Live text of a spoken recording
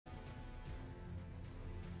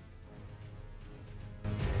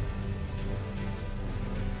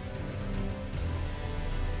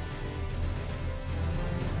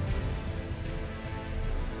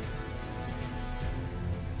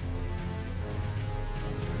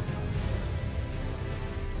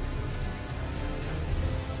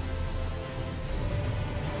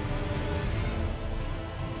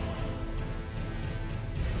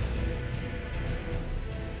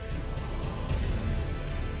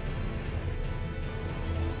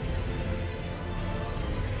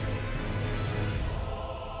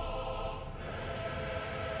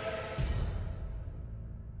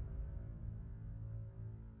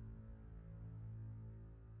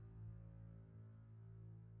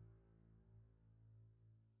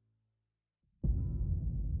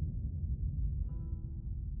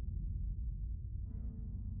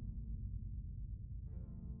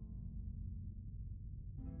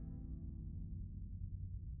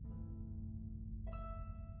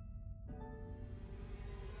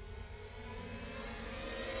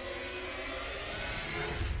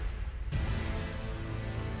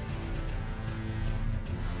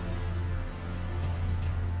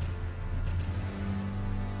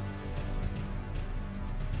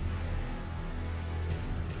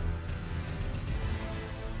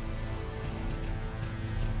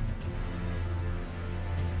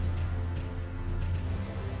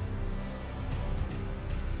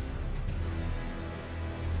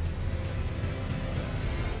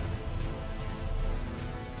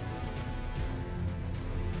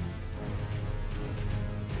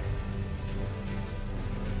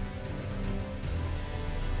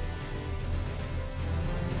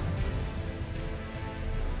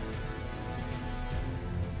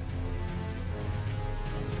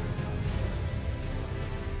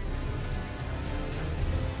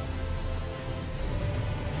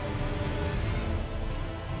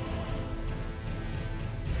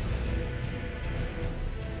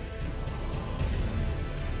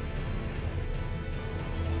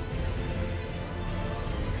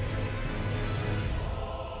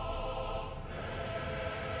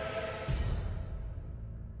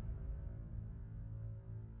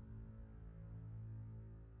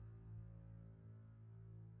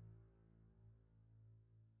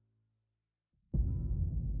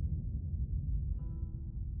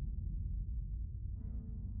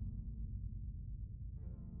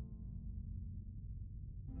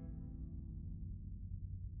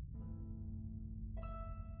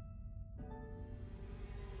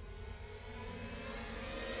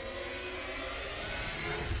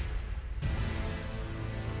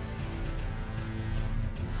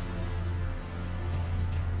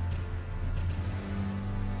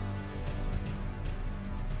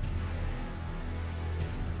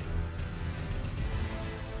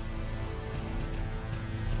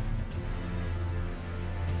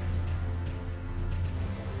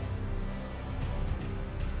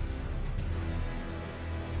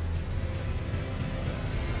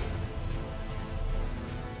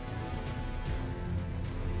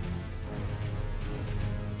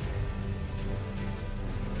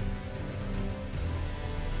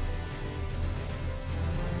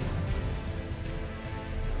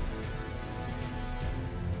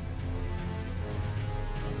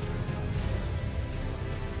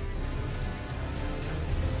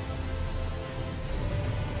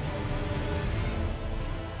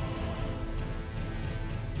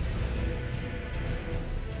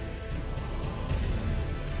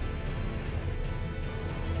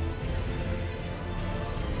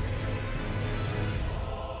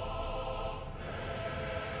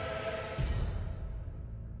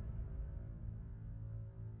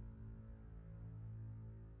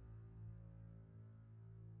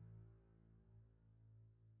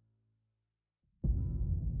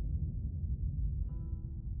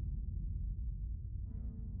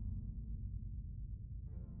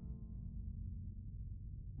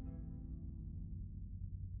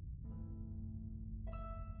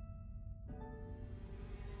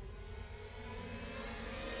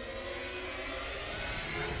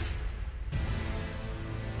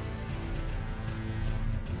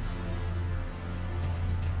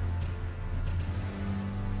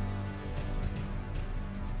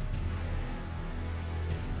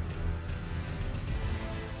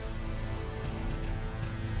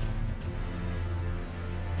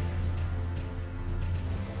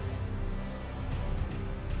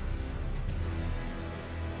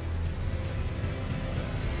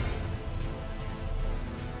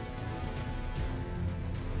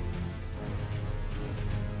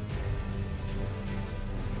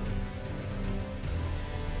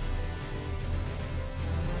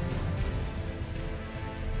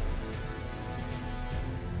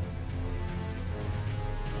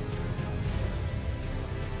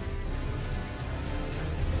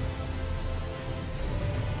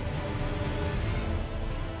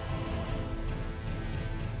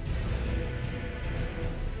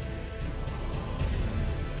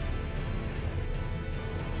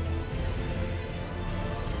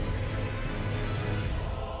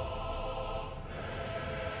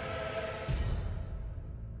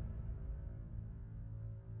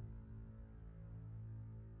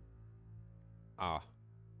Ah,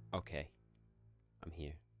 okay. I'm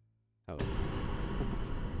here. Hello.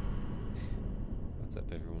 What's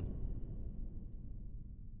up, everyone?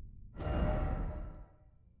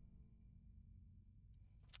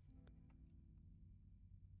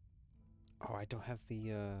 Oh, I don't have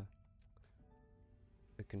the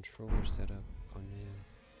controller set up. Oh no.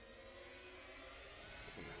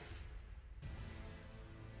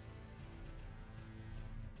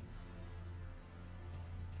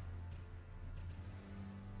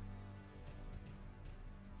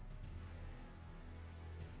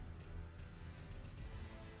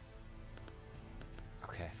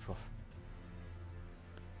 Okay, phew.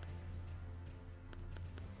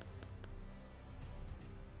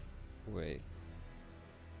 Wait.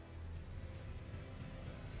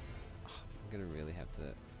 Oh, I'm gonna really have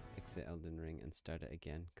to exit Elden Ring and start it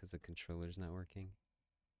again because the controller's not working.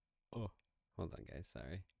 Oh, hold on, guys.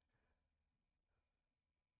 Sorry.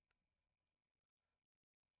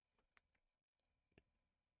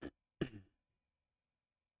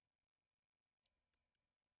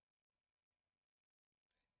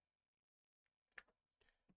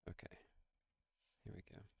 Okay, here we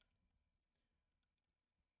go.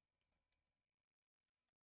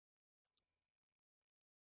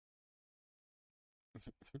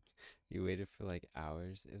 You waited for like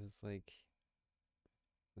hours. It was like,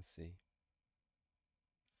 let's see,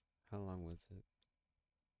 how long was it?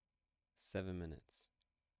 7 minutes.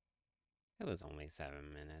 It was only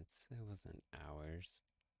 7 minutes. It wasn't hours.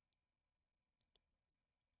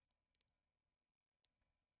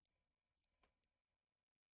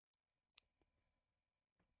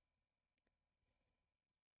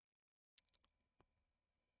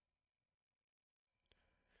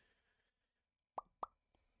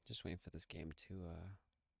 Just waiting for this game to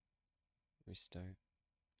restart.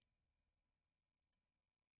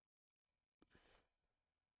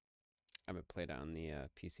 I haven't played it on the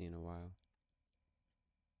PC in a while.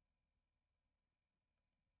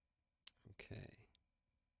 Okay.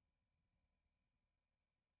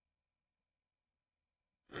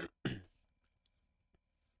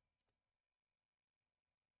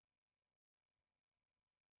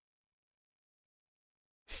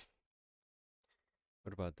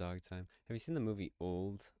 What about dog time? Have you seen the movie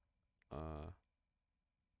Old? Uh,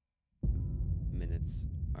 Minutes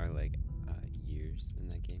are like years in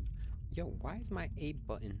that game. Yo, why is my A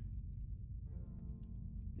button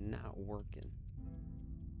not working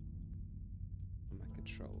on my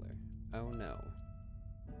controller? Oh no.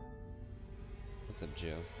 What's up,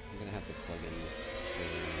 Joe? I'm gonna have to plug in this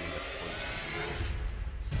controller in the port.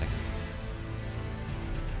 Second.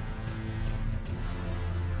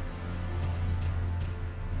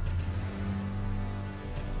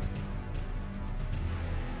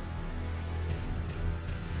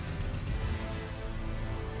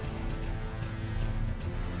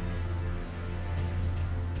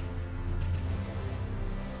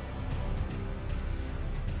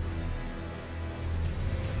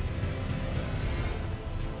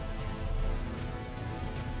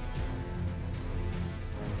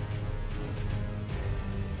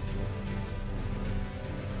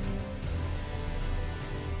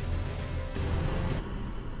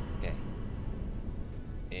 Okay.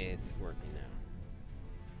 It's working now.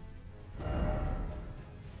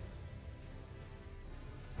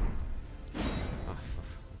 Oh,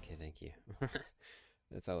 okay, thank you.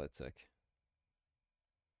 That's all it took.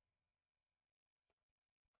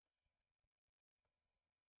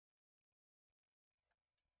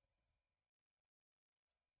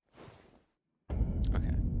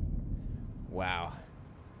 Okay. Wow.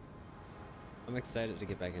 I'm excited to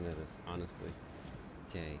get back into this, honestly.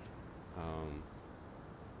 Okay.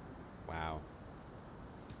 Wow.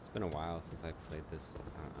 It's been a while since I played this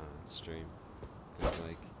on stream. Feels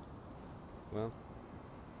like. Well,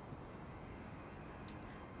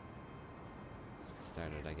 let's get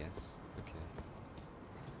started, I guess. Okay.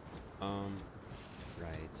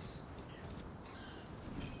 Right.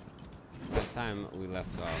 Last time we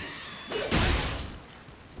left off, let's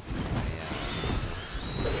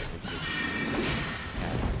see if we take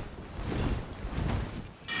castle.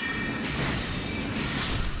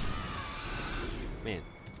 Man, I'm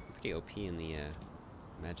pretty OP in the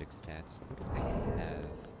magic stats. What do I have?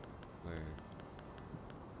 Where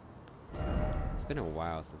it's been a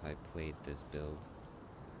while since I played this build.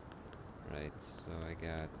 Right, so I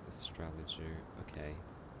got astrologer. Okay.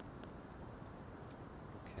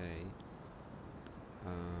 Okay.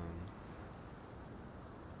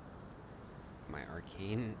 My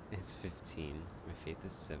arcane is 15. My faith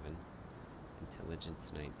is 7.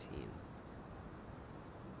 Intelligence 19.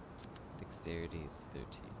 Dexterity is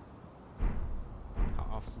 13. Oh,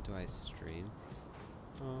 often do I stream?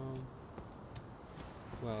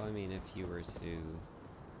 Well, I mean, if you were to...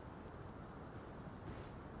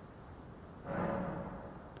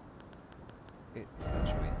 It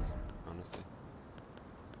fluctuates, honestly.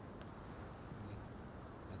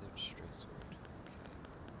 Weathered stray sword.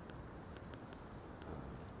 Okay.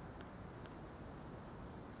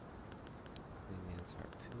 Clayman's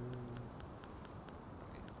harpoon.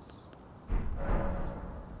 Wait.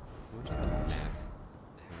 What did the map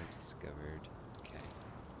have I discovered? Okay.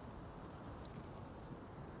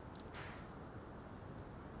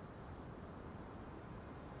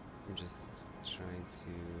 I'm just trying to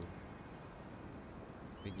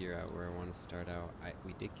figure out where I want to start out.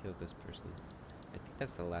 We did kill this person. I think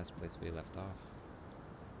that's the last place we left off.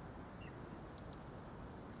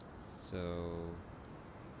 So,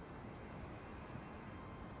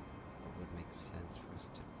 what would make sense for us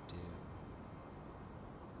to do?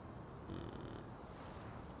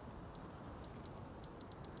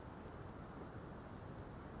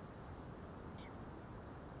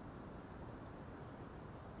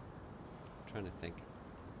 I'm trying to think.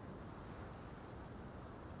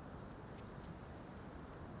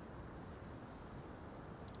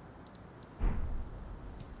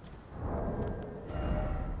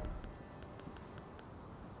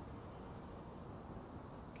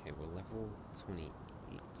 Okay, we're level 28.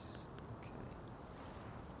 Okay.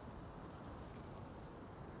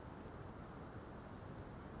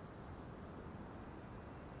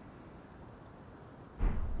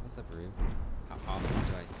 What's up, Rue? How often do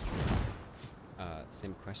I stream?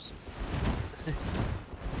 Same question. I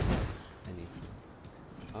need to.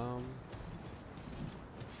 I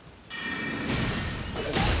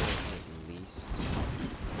would say at least.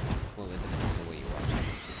 Well, it depends on what you watch.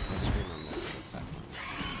 Because I stream on multiple platforms.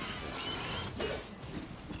 So,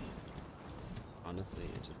 honestly,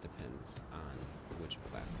 it just depends on which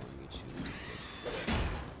platform you choose to pick.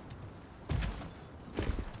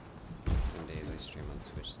 Some days I stream on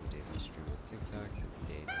Twitch, some days I stream on TikTok, some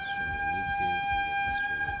days I stream on YouTube, some days I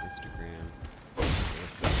stream on Instagram.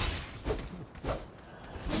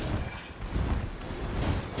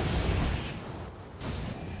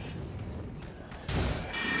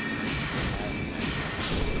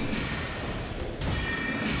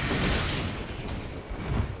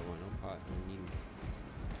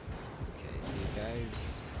 Okay, these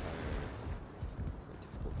guys are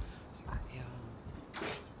difficult.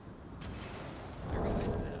 I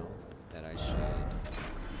realize now that I should...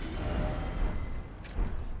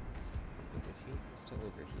 Is he still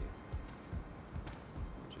over here?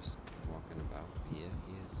 Just walking about. Yeah,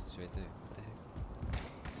 he is. He's right there. What the heck?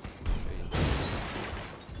 Strange.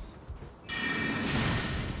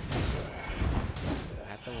 I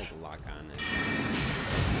have to like lock on it.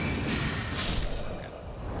 Okay.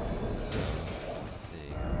 So, as I was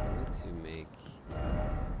saying, I'm going to make... I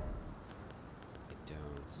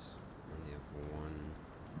don't. I only have one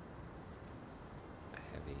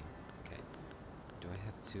heavy. Okay. Do I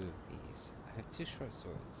have two of these? I have two short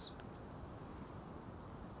swords.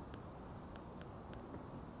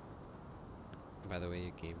 By the way,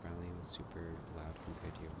 your game volume was super loud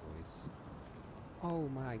compared to your voice. Oh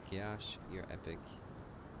my gosh, you're epic.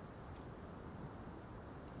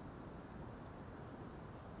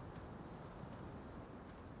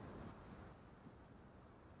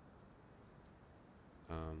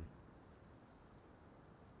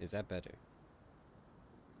 Is that better?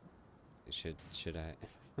 Should I?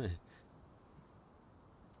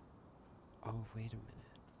 Oh, wait a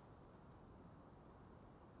minute.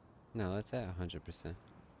 No, that's at 100%.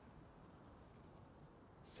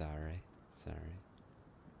 Sorry. Is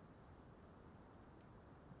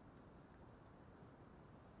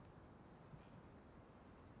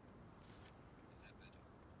that better?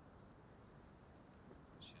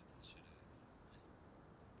 Should I?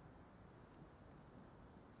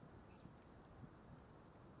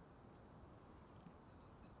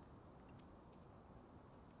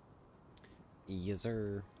 Yes,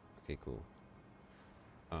 sir. Okay, cool.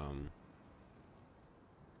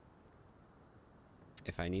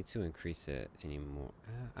 If I need to increase it anymore,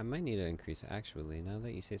 I might need to increase it actually, now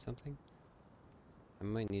that you say something. I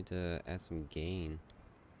might need to add some gain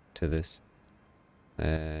to this.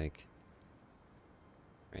 Like,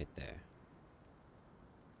 right there.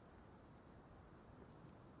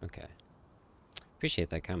 Okay. Appreciate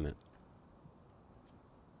that comment.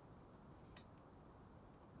 If I need to increase it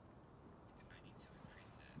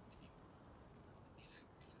anymore, I need to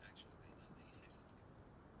increase it actually, now that you say something.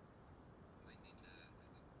 I might need to add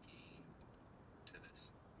some gain to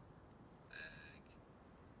this. Like, right there.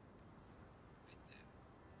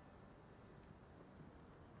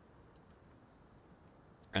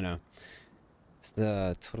 I know. It's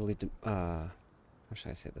the totally, how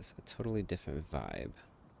should I say this? A totally different vibe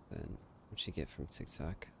than what you get from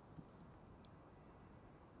TikTok.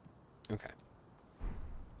 Okay.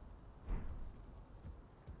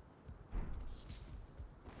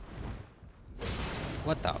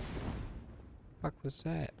 What the fuck was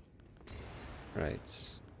that?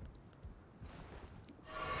 Right.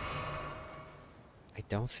 I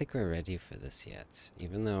don't think we're ready for this yet.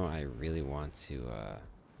 Even though I really want to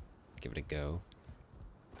give it a go,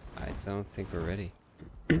 I don't think we're ready.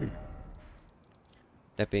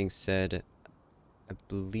 That being said, I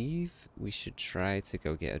believe we should try to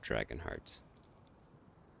go get a dragon heart.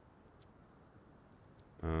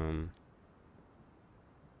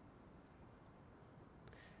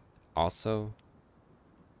 Also,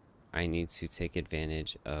 I need to take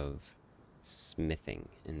advantage of smithing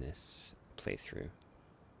in this playthrough.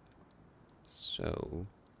 So,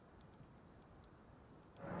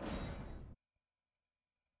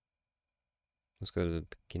 let's go to the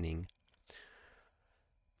beginning. I'm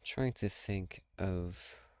trying to think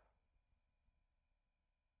of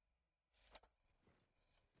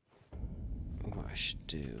what I should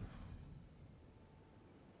do.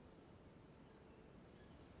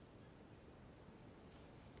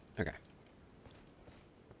 Okay.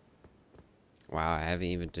 Wow, I haven't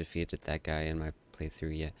even defeated that guy in my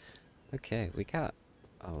playthrough yet. Okay, we got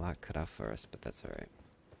a lot cut off for us, but that's alright.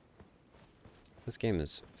 This game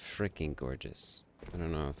is freaking gorgeous. I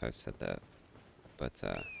don't know if I've said that, but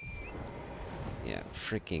yeah,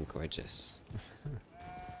 freaking gorgeous.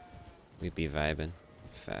 We be vibing.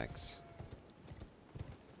 Facts.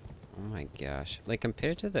 Oh my gosh. Like,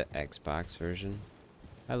 compared to the Xbox version,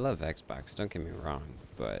 I love Xbox, don't get me wrong,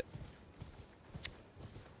 but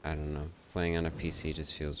I don't know. Playing on a PC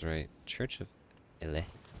just feels right. Church of Ele.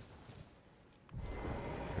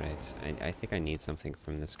 Right, I think I need something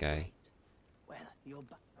from this guy. Well, you're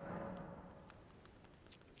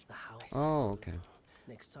the house. Oh, okay.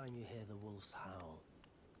 Next time you hear the wolves howl,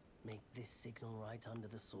 make this signal right under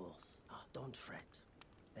the source. Oh, don't fret.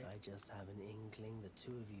 I just have an inkling the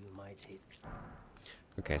two of you might hit.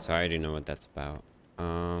 Okay, so I already know what that's about.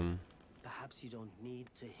 Perhaps you don't need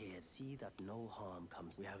to hear. See that no harm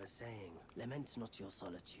comes. We have a saying: lament not your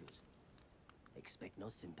solitude. Expect no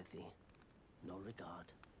sympathy, no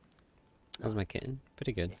regard. How's my kitten?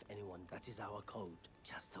 Pretty good. If anyone, that is our code.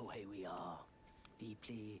 Just the way we are.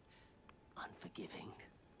 Deeply unforgiving.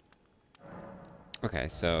 Okay,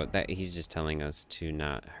 so that he's just telling us to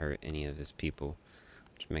not hurt any of his people,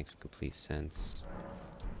 which makes complete sense.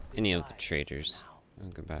 Any of the traitors. Oh,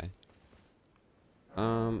 goodbye.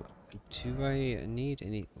 Do I need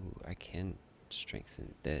any? Ooh, I can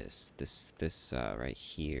strengthen this. This right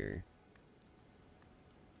here.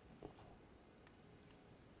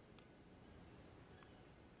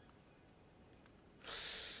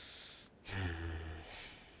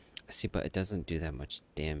 See, but it doesn't do that much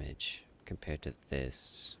damage compared to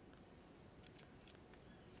this.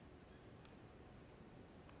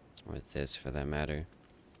 Or this, for that matter.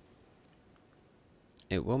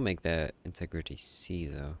 It will make that integrity C,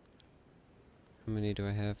 though. How many do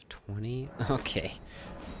I have? 20? Okay.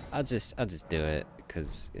 I'll just do it,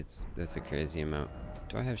 because that's a crazy amount.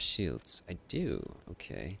 Do I have shields? I do.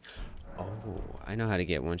 Okay. Oh, I know how to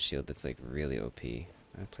get one shield that's like really OP.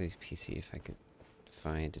 I'd play PC if I could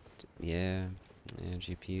find it. Yeah,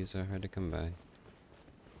 GPUs are hard to come by. I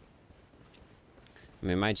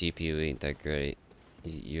mean, my GPU ain't that great.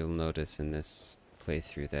 You'll notice in this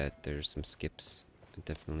playthrough that there's some skips. I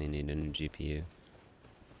definitely need a new GPU.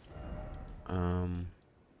 And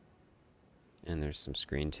there's some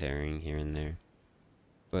screen tearing here and there.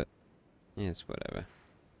 But, yeah, it's whatever.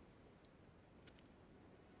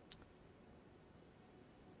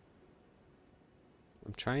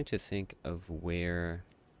 I'm trying to think of where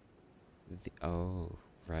the... Oh,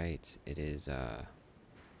 right. It is,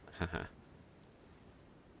 haha.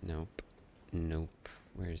 Nope. Nope.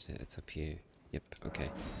 Where is it? It's up here. Yep, okay.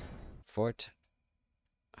 Fort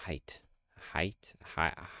Height.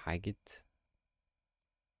 Highgate?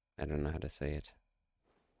 I don't know how to say it.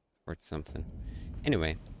 Fort something.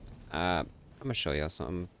 Anyway, I'm gonna show y'all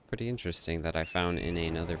something pretty interesting that I found in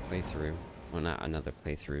another playthrough. Well, not another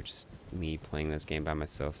playthrough, just me playing this game by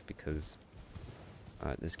myself because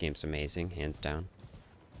this game's amazing, hands down.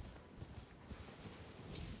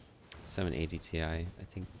 780 Ti, I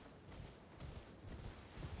think.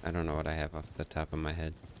 I don't know what I have off the top of my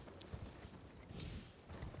head.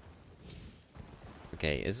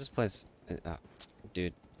 Okay, is this place...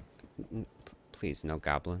 dude, please, no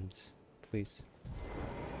goblins. Please.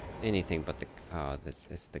 Anything but the... Oh, this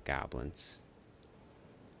is the goblins.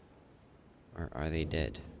 Or are they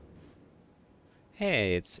dead?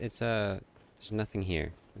 Hey, there's nothing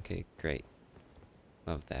here. Okay, great.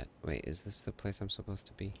 Love that. Wait, is this the place I'm supposed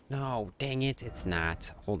to be? No, dang it, it's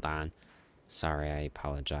not. Hold on. Sorry, I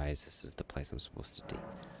apologize. This is the place I'm supposed to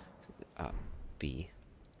be.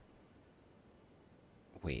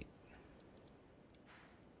 Wait.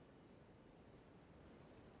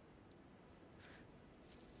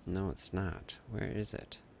 No, it's not. Where is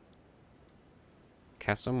it?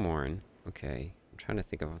 Castle Morn. Okay. I'm trying to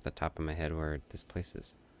think of off the top of my head where this place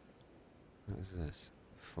is. What is this?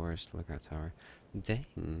 Forest Lookout Tower.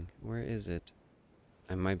 Dang, where is it?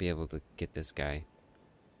 I might be able to get this guy.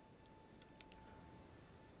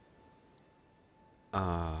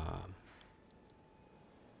 I'm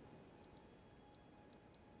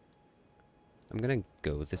gonna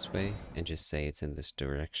go this way and just say it's in this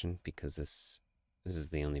direction because this is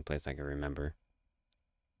the only place I can remember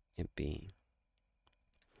it being.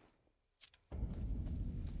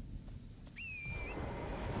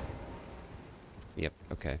 Yep,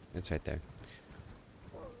 okay, it's right there.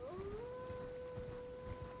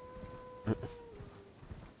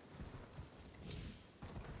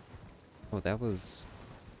 Oh, that was...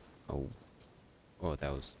 Oh. Oh,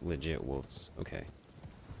 that was legit wolves. Okay.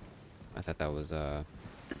 I thought that was,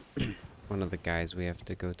 one of the guys we have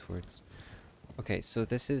to go towards. Okay, so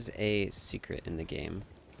this is a secret in the game.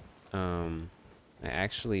 I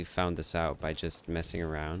actually found this out by just messing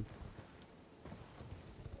around.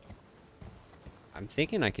 I'm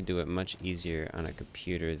thinking I could do it much easier on a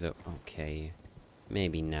computer, though. Okay.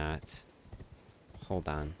 Maybe not. Hold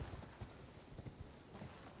on.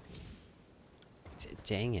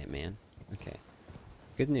 Dang it, man. Okay.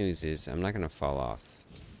 Good news is I'm not gonna fall off.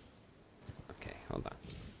 Okay, hold on.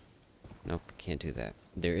 Nope, can't do that.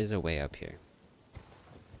 There is a way up here.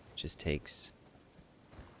 Just takes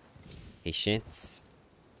patience.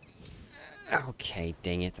 Okay,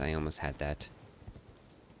 dang it, I almost had that.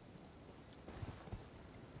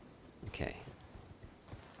 Okay.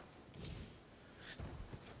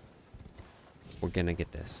 We're gonna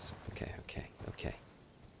get this. Okay, okay, okay.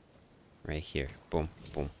 Right here. Boom,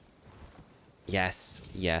 boom. Yes,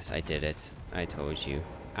 yes, I did it. I told you.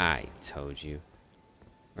 I told you.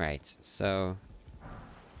 Right, so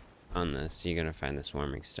on this, you're gonna find this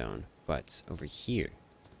warming stone. But over here,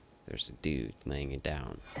 there's a dude laying it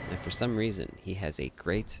down. And for some reason, he has a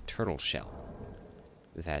great turtle shell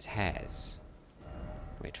that has...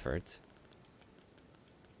 Wait for it.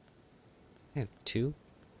 I have two?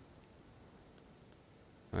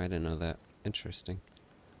 Oh, I didn't know that. Interesting.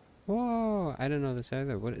 Whoa, I didn't know this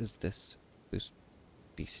either. What is this? Boost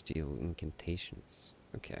bestial incantations.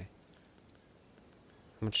 Okay.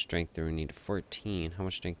 How much strength do we need? 14. How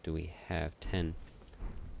much strength do we have? 10.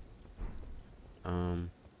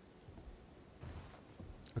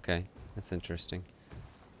 Okay, that's interesting.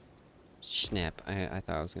 Snap, I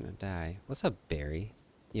thought I was gonna die. What's up, Barry?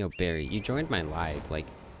 Yo, Barry, you joined my live, like,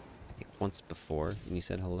 I think once before, and you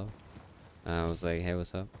said hello. I was like, hey,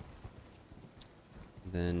 what's up?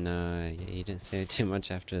 Then, yeah, you didn't say too much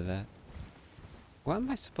after that. What am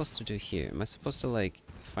I supposed to do here? Am I supposed to, like,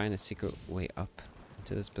 find a secret way up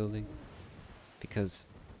into this building? Because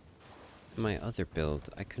in my other build,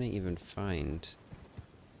 I couldn't even find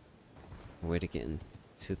a way to get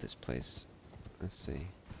into this place. Let's see.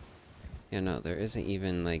 Yeah, no, there isn't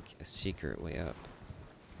even, like, a secret way up.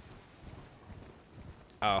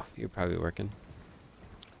 Oh, you're probably working.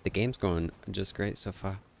 The game's going just great so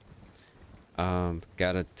far.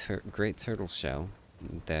 Got a great turtle shell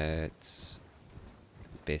that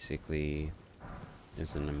basically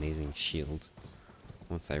is an amazing shield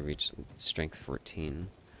once I reach strength 14.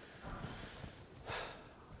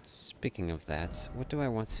 Speaking of that, what do I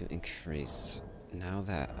want to increase now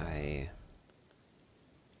that I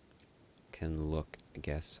can look? I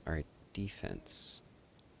guess our defense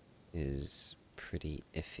is pretty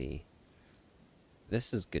iffy.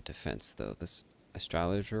 This is good defense though. This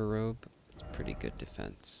astrologer robe, it's pretty good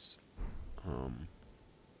defense.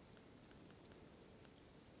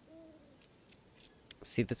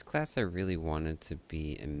 See, this class I really wanted to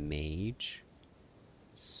be a mage,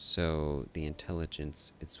 so the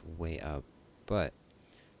intelligence is way up, but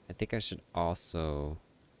I think I should also...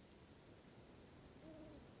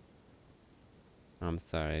 I'm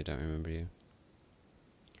sorry, I don't remember you.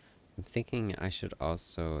 I'm thinking I should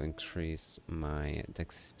also increase my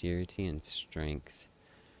dexterity and strength,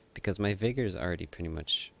 because my vigor is already pretty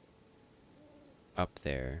much up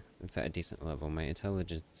there. It's at a decent level. My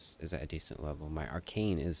intelligence is at a decent level. My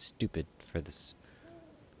arcane is stupid for this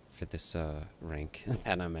rank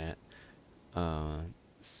that I'm at.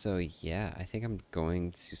 So yeah, I think I'm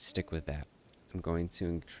going to stick with that. I'm going to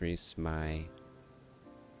increase my...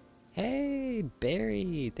 Hey,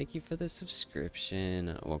 Barry! Thank you for the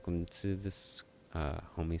subscription. Welcome to this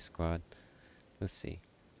homie squad. Let's see.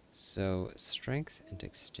 So, strength and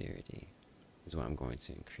dexterity is what I'm going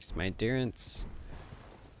to increase. My endurance...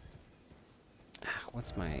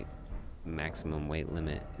 what's my maximum weight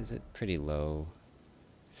limit? Is it pretty low?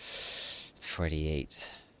 It's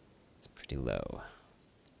 48. It's pretty low.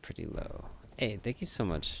 It's pretty low. Hey, thank you so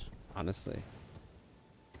much, honestly.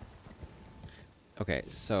 Okay,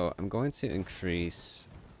 so I'm going to increase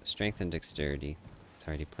strength and dexterity. It's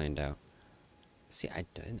already planned out. See, I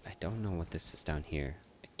don't know what this is down here.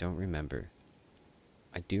 I don't remember.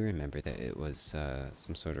 I do remember that it was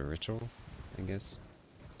some sort of ritual, I guess.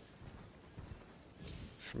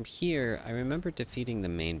 From here, I remember defeating the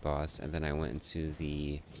main boss, and then I went into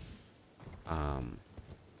the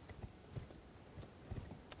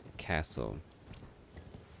castle.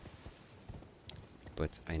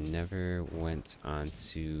 But I never went on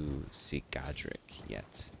to see Godric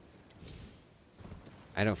yet.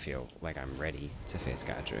 I don't feel like I'm ready to face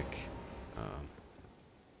Godric.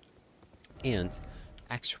 And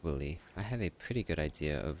actually, I have a pretty good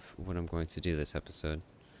idea of what I'm going to do this episode.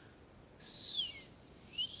 So,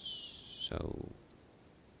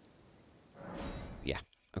 yeah,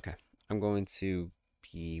 okay. I'm going to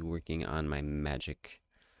be working on my magic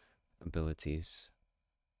abilities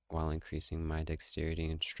while increasing my dexterity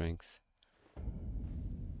and strength.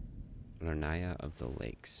 Lornaya of the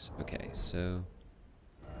Lakes. Okay, so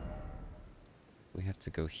we have to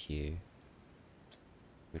go here.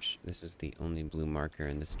 Which, this is the only blue marker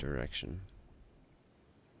in this direction.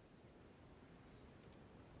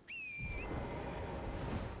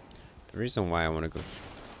 The reason why I want to go...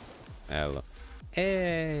 Hello.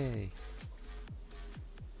 Hey!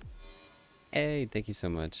 Hey, thank you so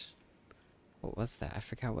much. What was that? I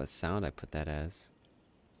forgot what sound I put that as.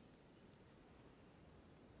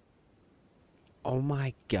 Oh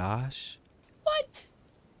my gosh. What?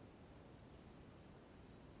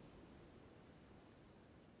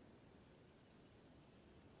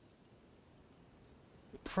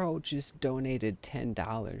 Pro just donated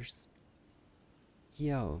 $10.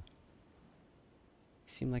 Yo. You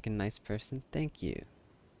seem like a nice person. Thank you.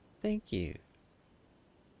 Thank you.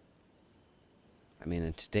 I mean,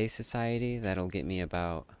 in today's society, that'll get me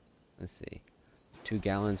about, let's see, 2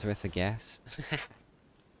 gallons worth of gas.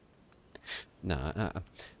 Nah,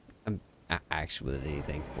 I'm actually really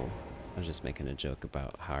thankful. I was just making a joke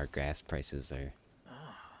about how our gas prices are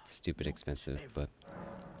stupid expensive, but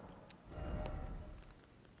I'm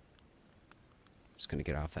just gonna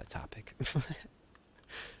get off that topic.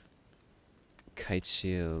 Kite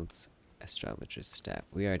shields, astrologer's staff.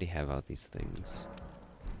 We already have all these things.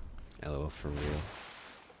 LOL, for real.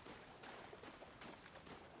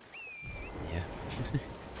 Yeah.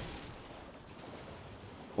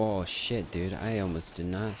 Oh shit, dude. I almost did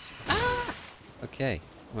not Ah! Okay.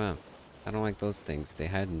 Wow. I don't like those things. They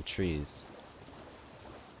hide in trees.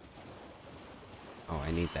 Oh, I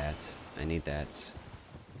need that. I need that.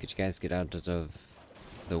 Could you guys get out of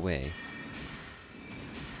the way?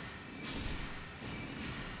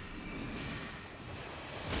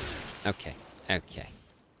 Okay. Okay.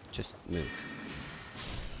 Just move.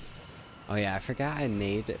 Oh yeah, I forgot I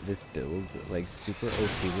made this build like super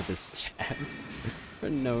OP with the staff for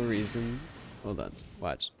no reason. Hold on,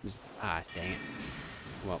 watch. Just dang it.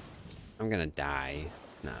 Well, I'm gonna die.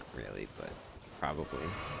 Not really, but probably.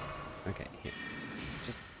 Okay, here.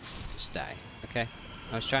 Just die. Okay.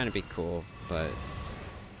 I was trying to be cool, but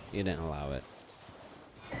you didn't allow it.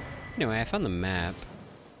 Anyway, I found the map.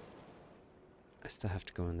 I still have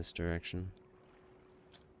to go in this direction.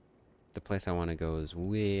 The place I want to go is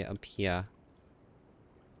way up here.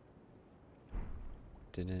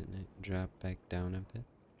 Didn't it drop back down a bit?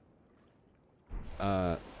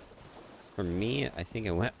 For me, I think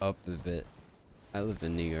it went up a bit. I live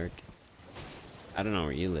in New York. I don't know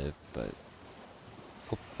where you live, but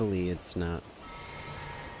hopefully it's not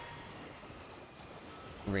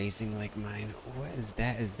raising like mine. What is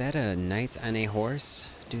that? Is that a knight on a horse?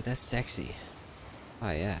 Dude, that's sexy.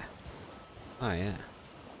 Oh yeah. Oh yeah.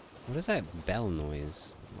 What is that bell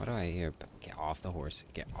noise? What do I hear? Get off the horse.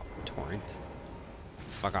 Get off. Torrent.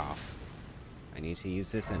 Fuck off. I need to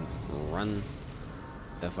use this and run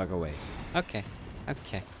the fuck away. Okay.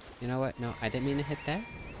 Okay. You know what? No, I didn't mean to hit that.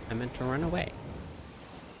 I meant to run away.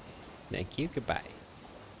 Thank you. Goodbye.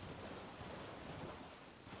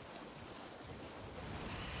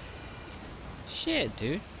 Shit,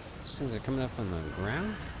 dude. These things are coming up on the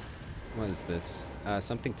ground? What is this?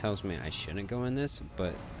 Something tells me I shouldn't go in this,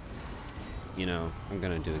 but you know, I'm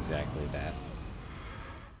gonna do exactly that.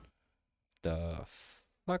 Duh. the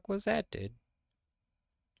fuck was that, dude?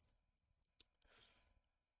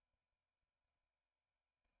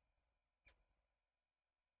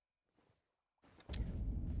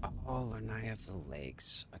 Oh, and I have the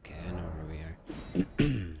lakes. Okay, I know where we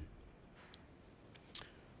are.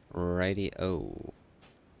 Righty-o.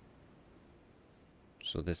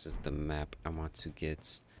 So this is the map I want to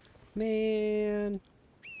get. Man.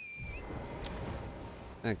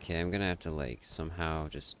 Okay, I'm gonna have to, like, somehow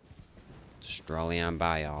just stroll on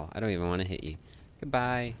by y'all. I don't even want to hit you.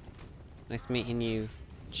 Goodbye. Nice meeting you.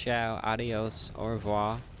 Ciao, adios, au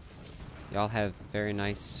revoir. Y'all have very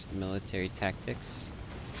nice military tactics.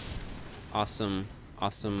 Awesome,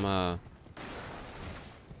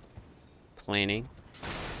 planning.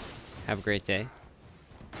 Have a great day.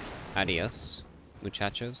 Adios,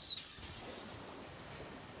 muchachos.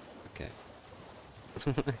 Okay.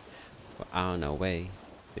 Well, on our way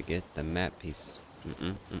to get the map piece.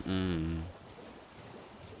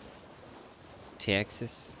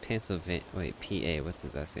 Texas, Pennsylvania. Wait, PA. What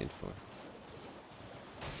does that stand for?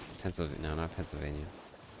 Pennsylvania. No, not Pennsylvania.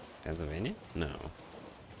 Pennsylvania? No.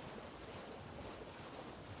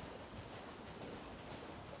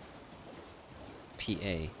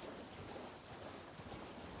 PA.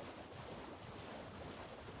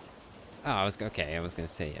 Oh, I was okay. I was gonna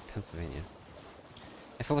say, yeah, Pennsylvania.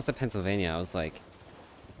 If it was a Pennsylvania, I was like,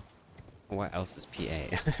 what else is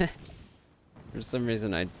PA? For some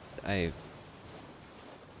reason, I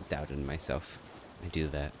doubted myself. I do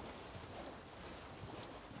that.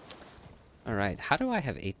 All right, how do I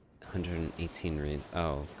have 818 read?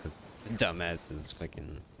 Oh, because the dumbass is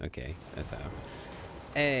fucking okay. That's how.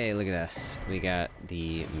 Hey, look at this. We got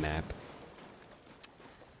the map.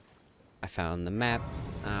 I found the map.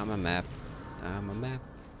 I'm a map. I'm a map.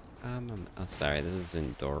 Oh, sorry. This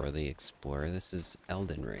isn't Dora the Explorer. This is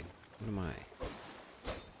Elden Ring. What am I?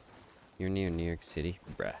 You're near New York City?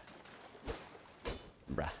 Bruh.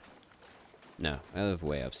 Bruh. No, I live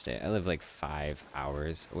way upstate. I live like 5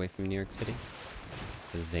 hours away from New York City.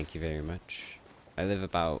 Thank you very much. I live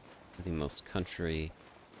about the most country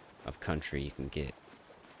of country you can get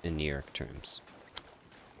in New York terms.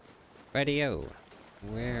 Radio.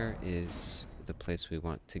 Where is the place we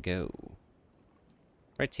want to go?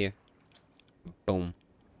 Right here. Boom.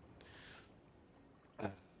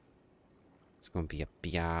 It's gonna be a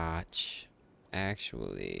biatch.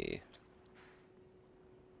 Actually,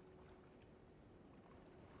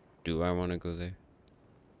 do I want to go there?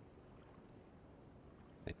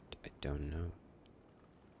 I don't know.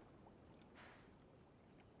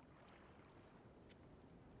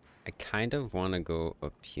 I kind of want to go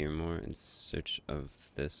up here more in search of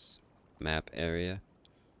this map area.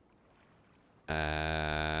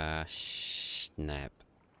 Snap.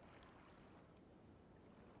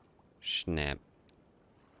 Snap.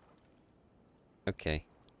 Okay.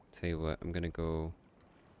 Tell you what, I'm gonna go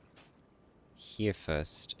here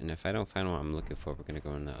first, and if I don't find what I'm looking for, we're gonna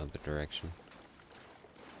go in the other direction.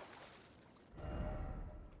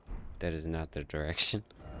 That is not the direction.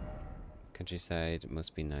 Countryside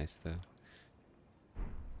must be nice,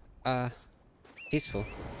 though. Peaceful.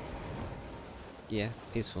 Yeah,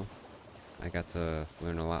 peaceful. I got to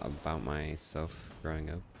learn a lot about myself growing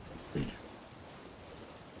up.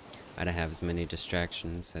 I don't have as many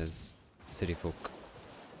distractions as city folk.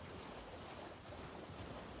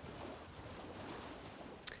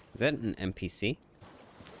 Is that an NPC?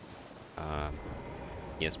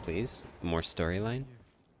 Yes, please. More storyline?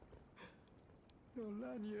 No,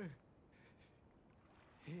 Lanya.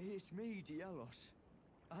 It's me, Dialos.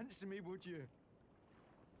 Answer me, would you?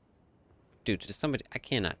 Dude, just somebody. I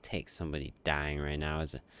cannot take somebody dying right now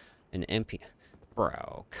as an NPC.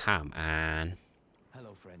 Bro, come on.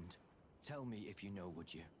 Hello, friend. Tell me if you know,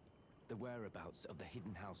 would you? The whereabouts of the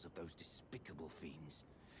hidden house of those despicable fiends.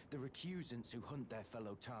 The recusants who hunt their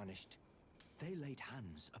fellow tarnished. They laid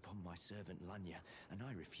hands upon my servant Lanya, and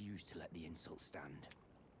I refused to let the insult stand.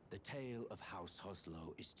 The tale of House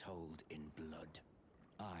Hoslow is told in blood.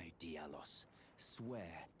 I, Dialos,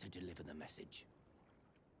 swear to deliver the message.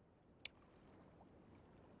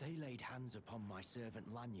 They laid hands upon my servant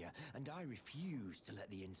Lanya, and I refuse to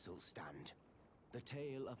let the insult stand. The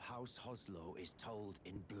tale of House Hoslow is told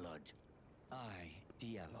in blood. I,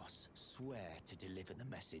 Dialos, swear to deliver the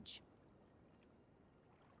message.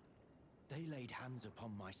 They laid hands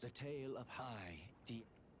upon the tale of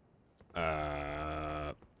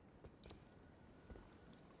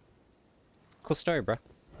Cool story, bro.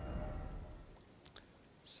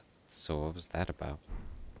 So what was that about?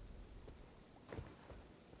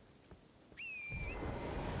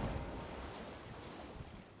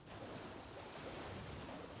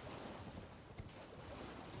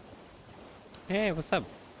 Hey, what's up?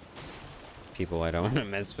 People I don't want to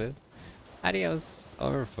mess with. Adios. Au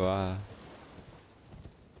revoir.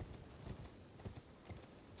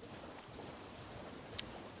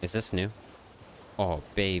 Is this new? Oh,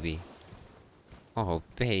 baby. Oh,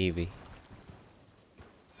 baby.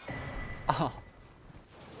 Oh.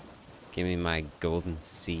 Give me my golden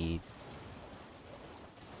seed.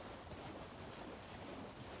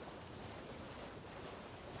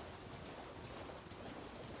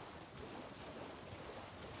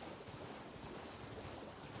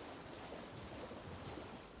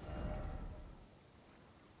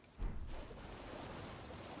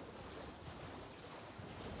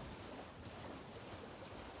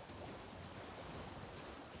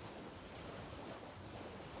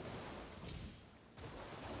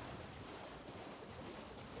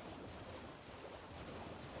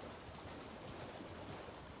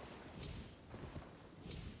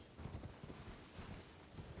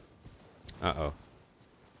 Uh-oh.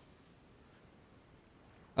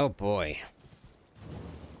 Oh boy.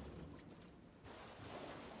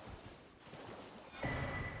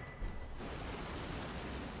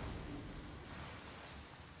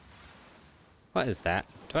 What is that?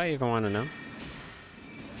 Do I even want to know?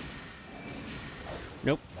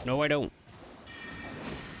 Nope. No, I don't.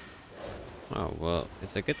 Oh, well,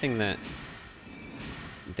 it's a good thing that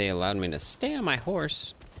they allowed me to stay on my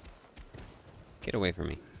horse. Get away from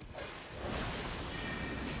me.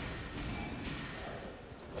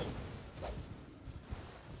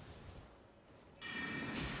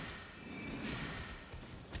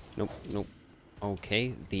 Nope, nope.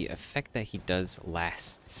 Okay, the effect that he does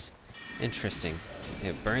lasts. Interesting.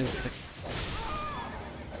 It burns the...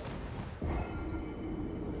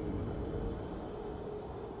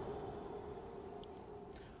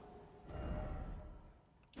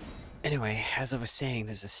 Anyway, as I was saying,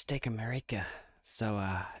 there's a stake in Marika. So,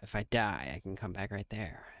 if I die, I can come back right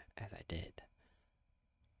there, as I did.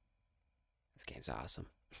 This game's awesome.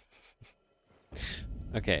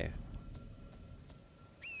 Okay.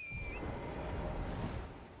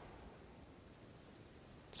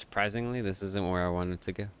 Surprisingly, this isn't where I wanted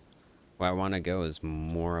to go. Where I want to go is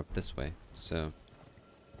more up this way, so...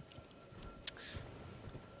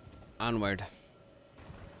 Onward.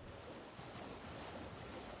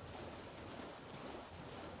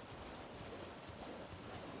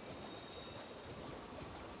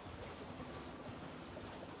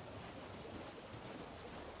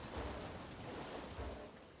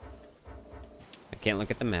 I can't look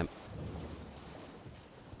at the map.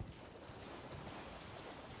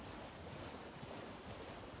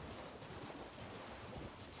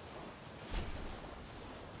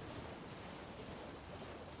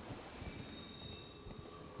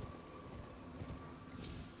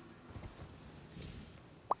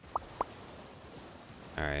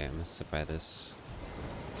 Alright, I'm gonna sit by this.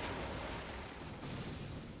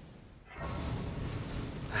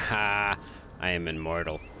 Ha! I am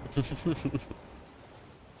immortal.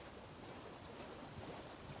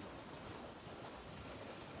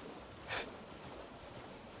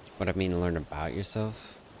 What I mean, learn about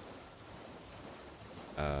yourself?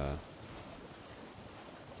 I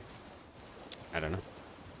don't know.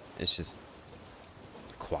 It's just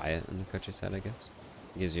quiet in the countryside, I guess.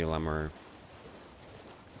 It gives you a lot more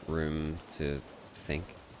room to think.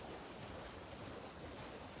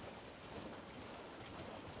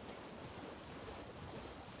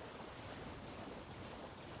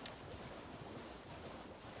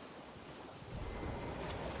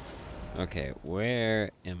 Okay,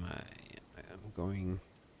 where am I? I'm going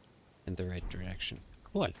in the right direction.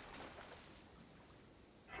 Cool.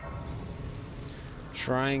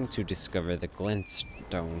 Trying to discover the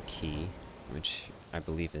glintstone key, which I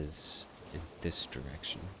believe is in this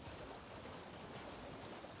direction.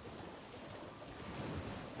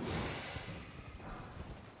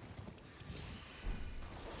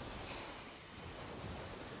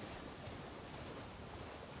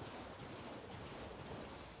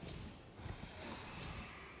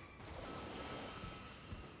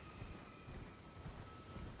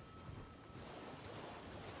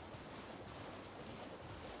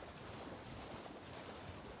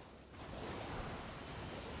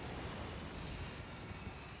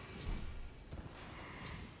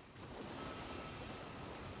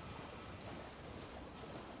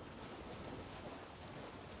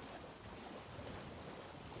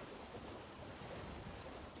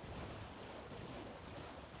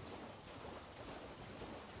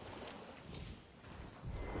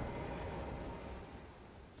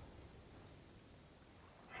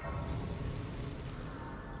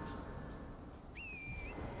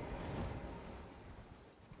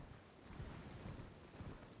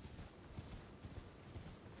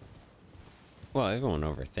 Well, everyone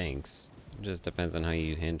overthinks. It just depends on how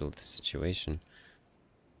you handle the situation.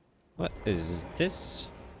 What is this?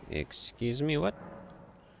 Excuse me, what?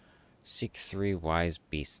 Seek 3 wise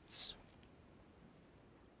beasts.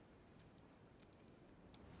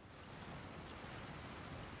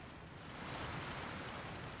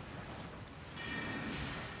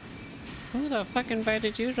 Who the fuck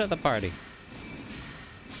invited you to the party?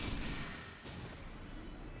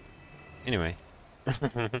 Anyway.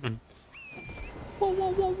 Whoa,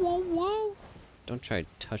 whoa, whoa, whoa, whoa. Don't try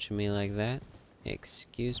touching me like that.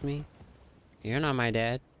 Excuse me? You're not my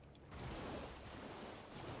dad.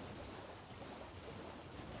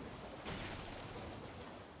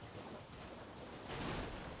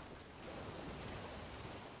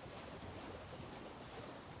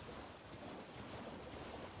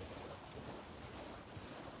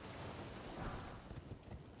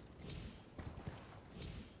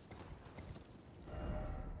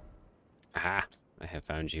 Aha! I have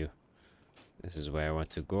found you. This is where I want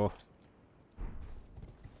to go.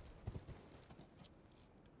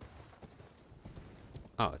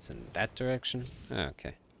 Oh, it's in that direction?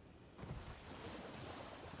 Okay.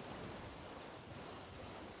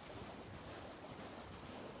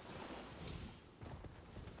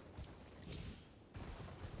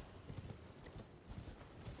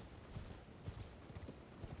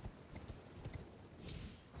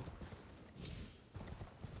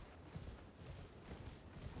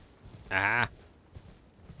 Ah!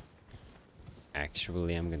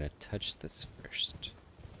 Actually, I'm gonna touch this first.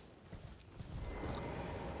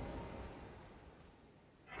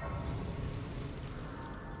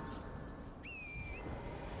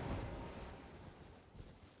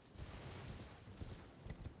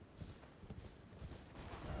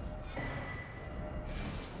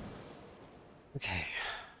 Okay.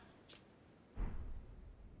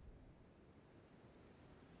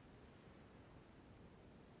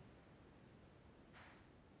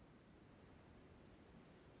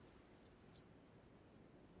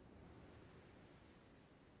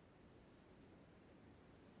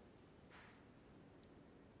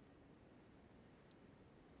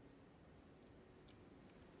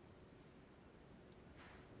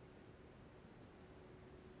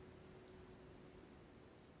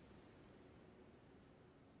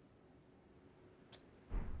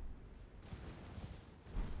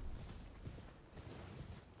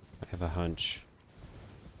 I have a hunch.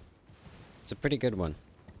 It's a pretty good one.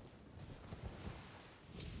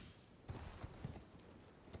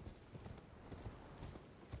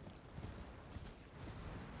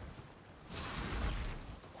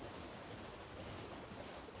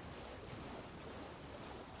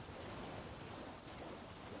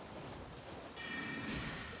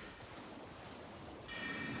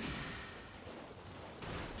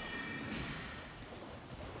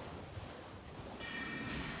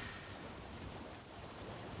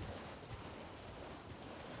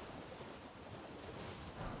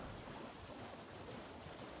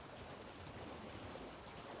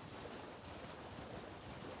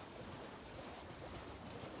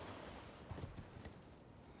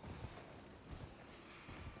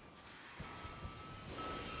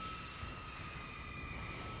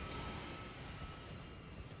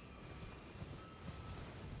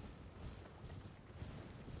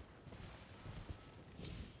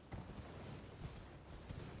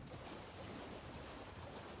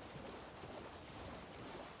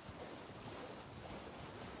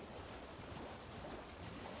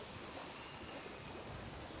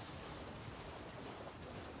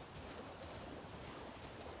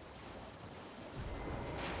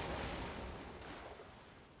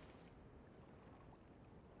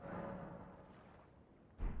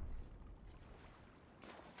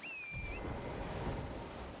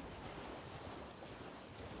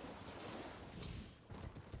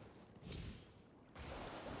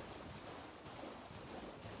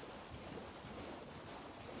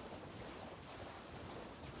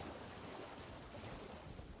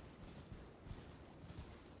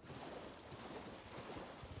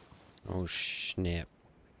 Oh, snap.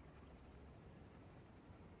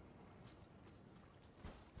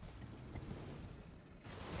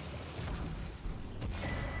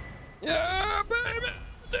 Yeah, baby!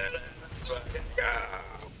 Let's fucking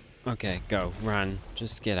go! Okay, go. Run.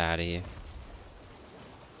 Just get out of here.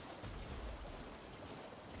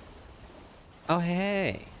 Oh,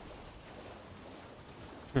 hey!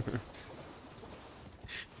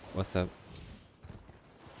 What's up?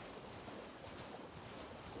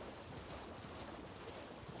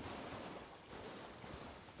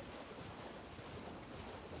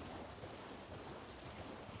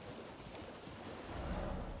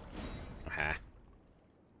 Ah.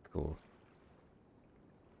 Cool.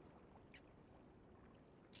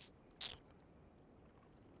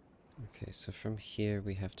 Okay, so from here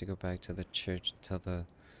we have to go back to the church and tell the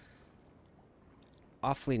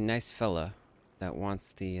awfully nice fella that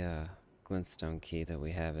wants the glintstone key that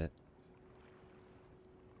we have it.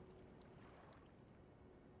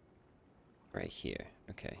 Right here.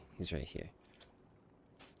 Okay, he's right here.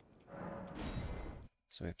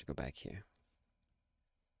 So we have to go back here.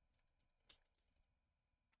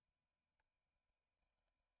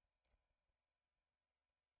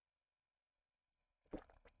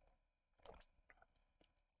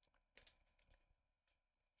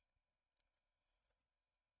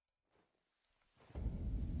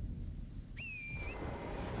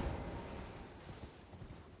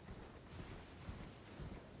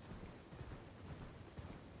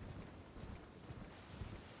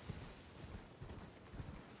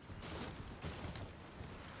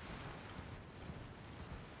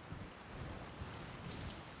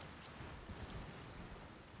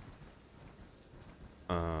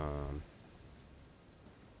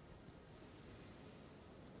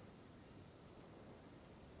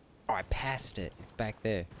 Oh, I passed it. It's back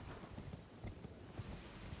there.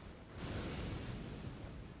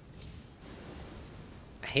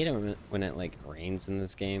 I hate it when it like rains in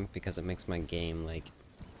this game because it makes my game like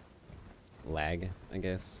lag, I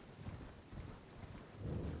guess.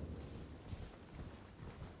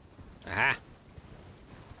 Aha!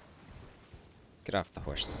 Get off the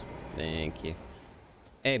horse. Thank you.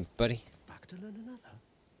 Hey, buddy. Back to learn another.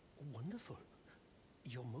 Wonderful.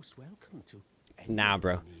 You're most welcome to. Nah,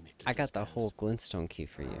 bro. I got the whole glintstone key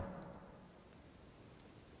for you.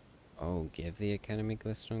 Oh, give the Academy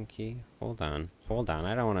glintstone key? Hold on. Hold on.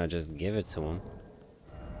 I don't want to just give it to him.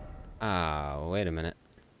 Ah, wait a minute.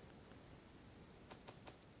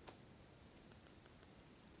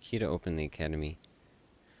 Key to open the Academy.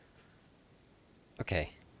 Okay.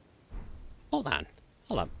 Hold on.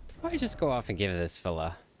 Hold up. Before I just go off and give this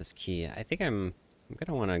fella this key, I think I'm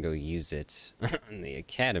gonna want to go use it in the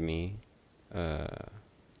Academy. How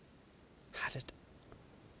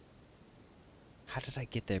did I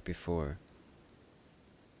get there before?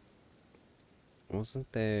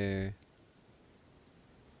 Wasn't there...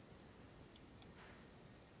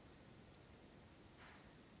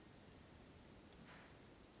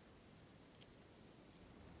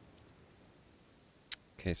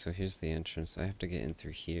 Okay, so here's the entrance. I have to get in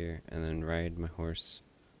through here and then ride my horse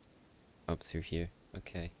up through here.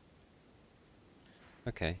 Okay.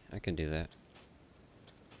 Okay, I can do that.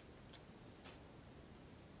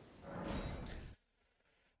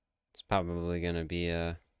 It's probably gonna be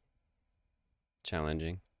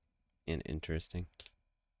challenging and interesting.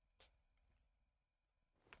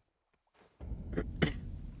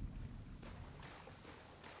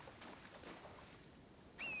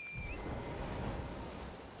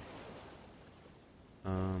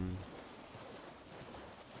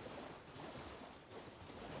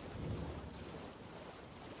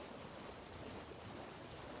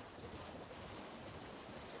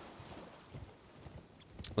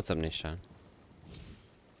 What's up, Nishan?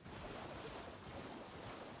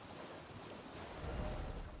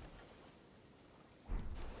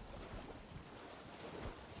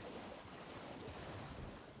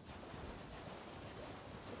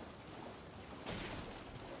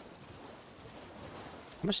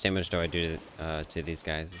 How much damage do I do to these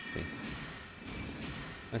guys? Let's see.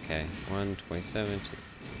 Okay, 127.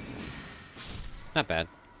 Not bad.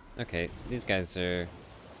 Okay, these guys are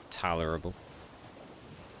tolerable.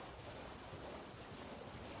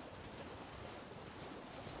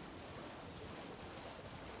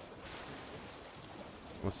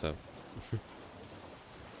 What's up?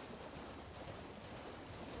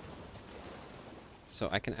 So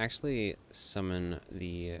I can actually summon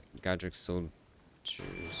the Godric soldiers,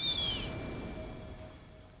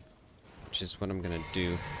 which is what I'm gonna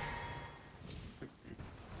do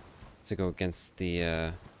to go against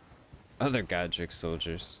the other Godric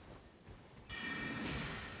soldiers.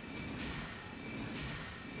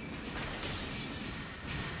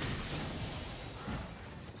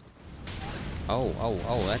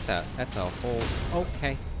 Oh, that's a whole,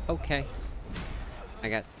 okay. I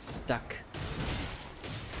got stuck.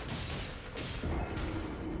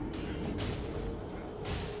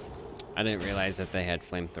 I didn't realize that they had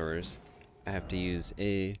flamethrowers. I have to use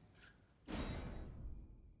a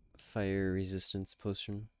fire resistance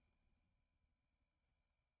potion.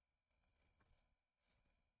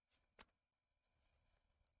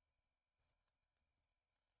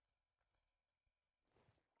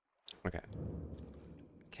 Okay.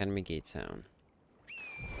 Academy Gate Town.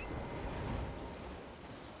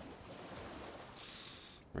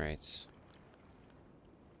 Right.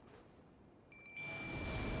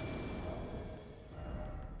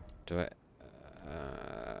 Do I...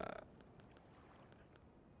 Uh,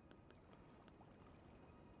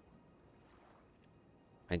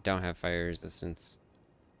 I don't have fire resistance.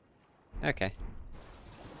 Okay.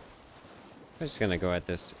 I'm just gonna go at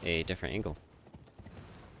this a different angle.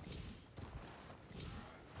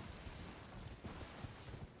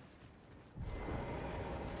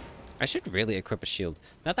 I should really equip a shield.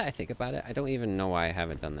 Now that I think about it, I don't even know why I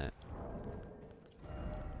haven't done that.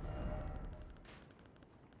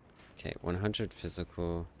 Okay, 100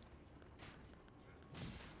 physical.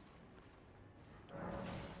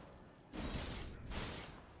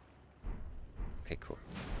 Okay, cool.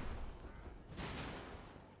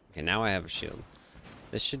 Okay, now I have a shield.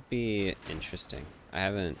 This should be interesting. I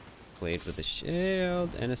haven't played with a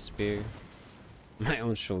shield and a spear. My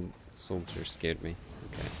own soldier scared me.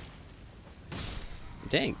 Okay.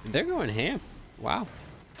 Dang, they're going ham. Wow.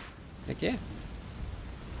 Heck yeah.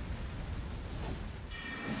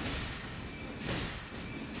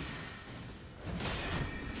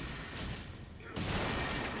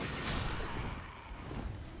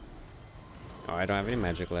 Oh, I don't have any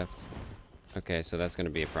magic left. Okay, so that's gonna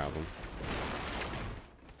be a problem.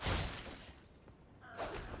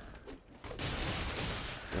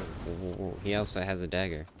 Whoa, whoa, whoa. He also has a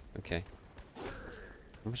dagger. Okay.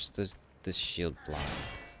 How much does this shield block?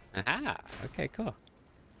 Aha! Okay, cool.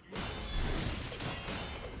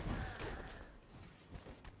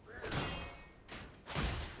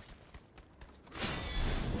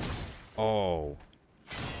 Oh.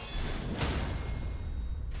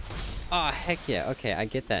 Oh, heck yeah. Okay, I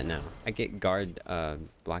get that now. I get guard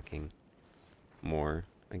blocking more,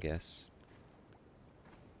 I guess.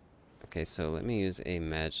 Okay, so let me use a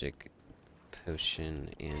magic potion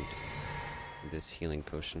and this healing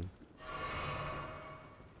potion.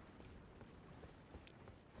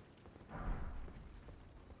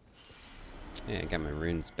 Yeah, I got my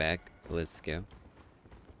runes back. Let's go.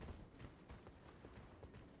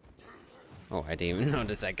 Oh, I didn't even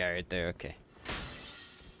notice that guy right there. Okay.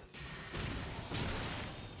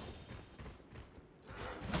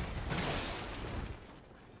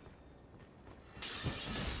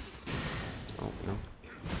 Oh, no.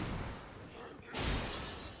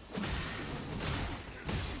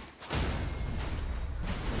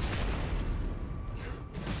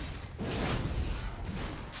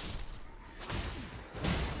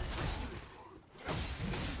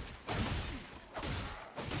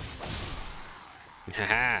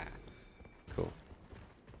 Haha! Cool.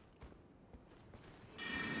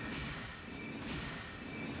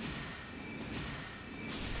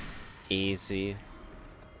 Easy.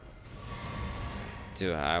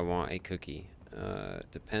 Do I want a cookie?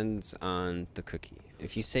 Depends on the cookie.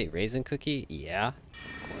 If you say raisin cookie, yeah,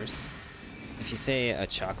 of course. If you say a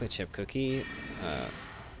chocolate chip cookie,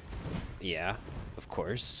 yeah, of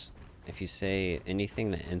course. If you say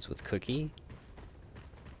anything that ends with cookie,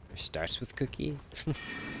 or starts with cookie,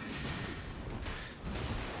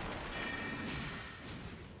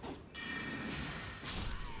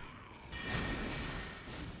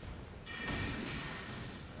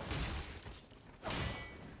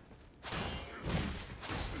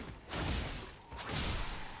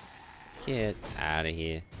 get out of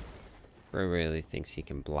here. Bro really thinks he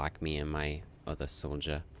can block me and my other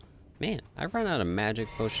soldier. Man, I run out of magic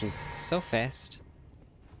potions so fast.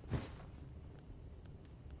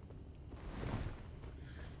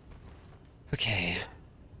 Okay.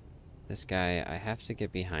 This guy, I have to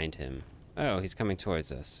get behind him. Oh, he's coming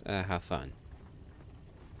towards us. How fun.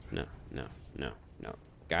 No, no, no, no.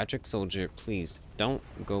 Godric soldier, please, don't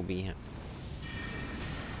go behind.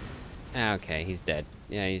 Ah, okay, he's dead.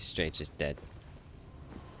 Yeah, he's straight just dead.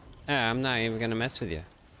 Ah, I'm not even gonna mess with you.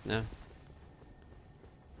 No.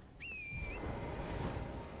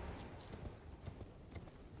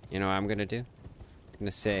 You know what I'm gonna do? I'm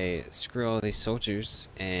gonna say, screw all these soldiers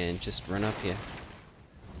and just run up here.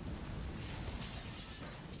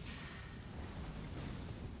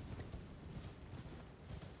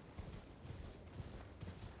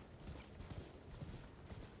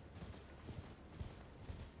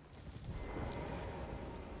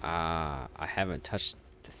 Ah, I haven't touched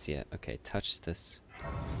this yet. Okay, touch this.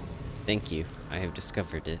 Thank you. I have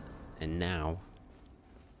discovered it. And now...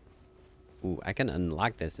 Ooh, I can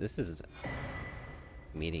unlock this. This is...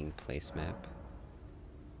 meeting place map.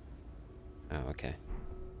 Oh, okay.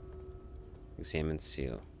 Examine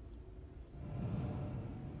seal.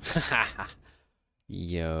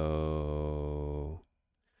 Yo.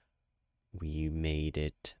 We made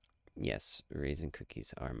it. Yes, raisin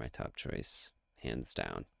cookies are my top choice. Hands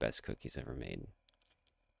down. Best cookies ever made.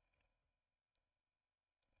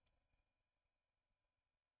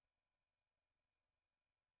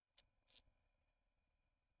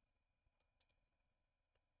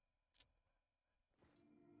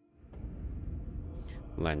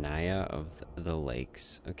 Lanaya of the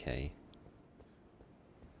Lakes. Okay.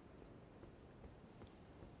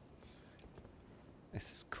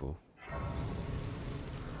 This is cool.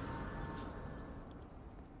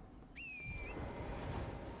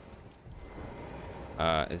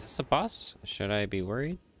 Is this a boss? Should I be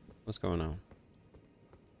worried? What's going on?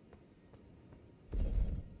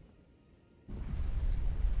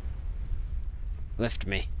 Lift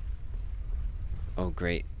me. Oh,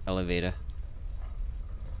 great. Elevator.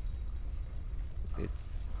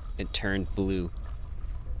 It turned blue.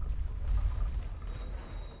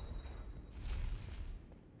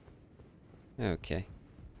 Okay.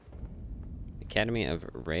 Academy of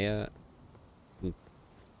Rhea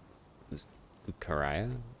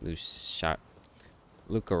Lucaria?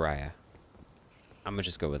 Lucaria. I'm gonna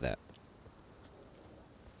just go with that.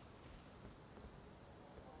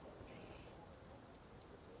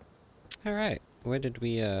 Alright. Where did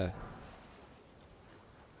we, end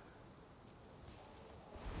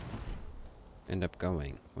up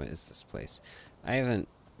going? What is this place? I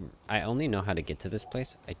only know how to get to this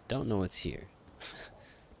place. I don't know what's here.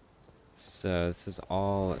 So this is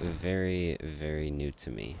all very, very new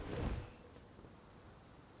to me.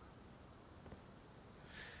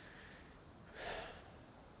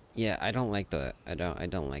 Yeah, I don't like the, I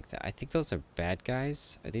don't like that. I think those are bad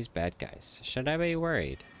guys. Are these bad guys? Should I be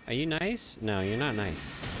worried? Are you nice? No, you're not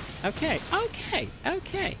nice. Okay, okay,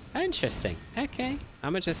 okay. Interesting. Okay.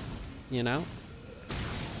 I'ma just, you know,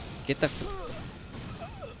 get the...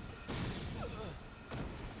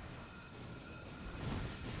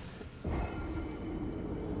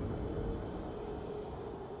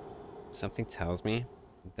 Something tells me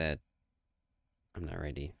that I'm not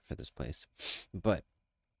ready for this place. But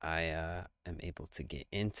I am able to get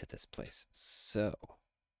into this place. So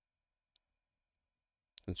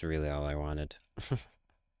that's really all I wanted.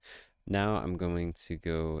 Now I'm going to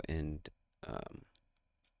go and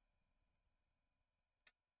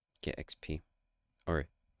get XP, or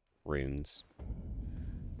runes,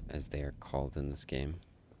 as they are called in this game.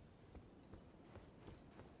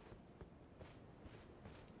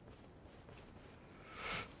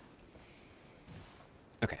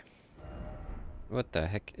 Okay. What the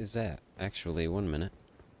heck is that? Actually, 1 minute.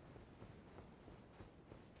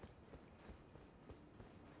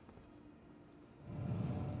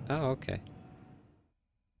 Oh, okay.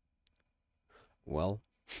 Well.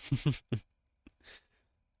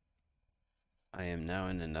 I am now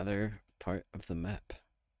in another part of the map.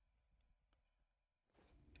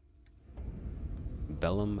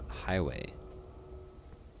 Bellum Highway.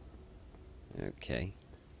 Okay.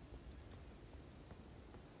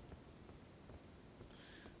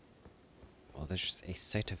 Well, there's just a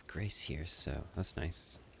site of grace here, so that's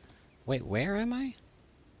nice. Wait, where am I?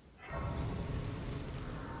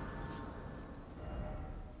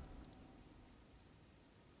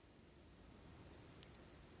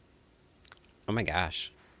 Oh my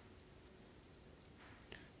gosh.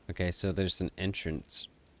 Okay, so there's an entrance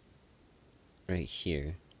right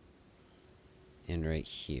here. And right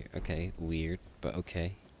here. Okay, weird, but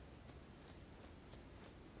okay.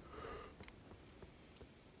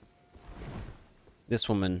 This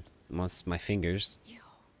woman wants my fingers. You,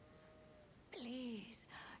 please,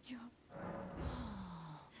 you,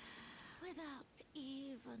 without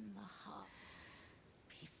even the heart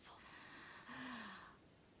before.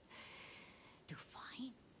 Do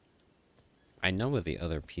fine. I know where the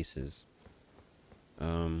other pieces.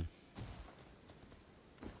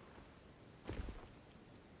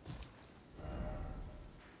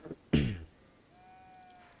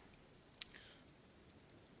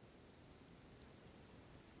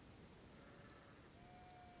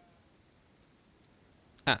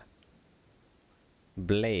 Ah.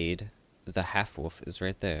 Blade, the half-wolf, is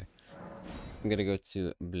right there. I'm gonna go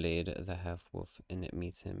to Blade, the half-wolf, and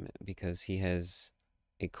meet him because he has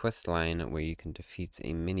a quest line where you can defeat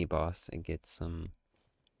a mini-boss and get some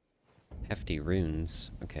hefty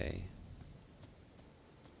runes. Okay.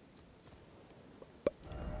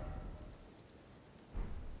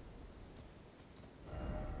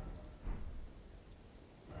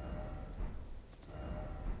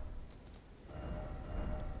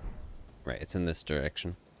 Right, it's in this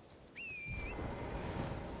direction.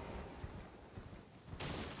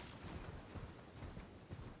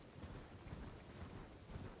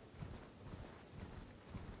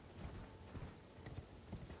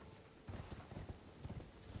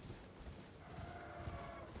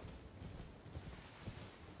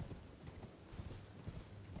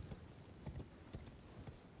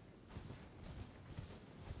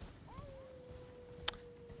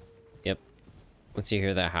 Yep. Once you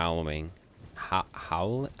hear that howling,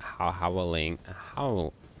 howling.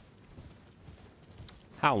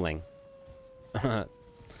 Howling.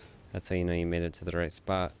 That's how you know you made it to the right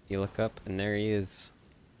spot. You look up and there he is.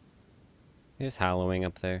 He's howling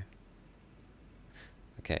up there.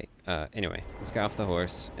 Okay, anyway, let's get off the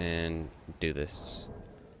horse and do this.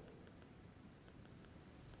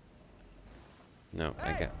 No,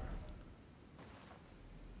 Hey!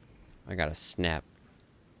 I got a snap.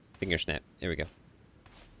 Finger snap. There we go.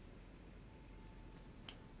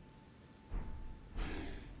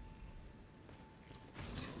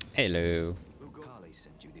 Hello. Carly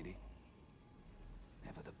sent you, did he?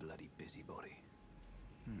 Ever the bloody busybody.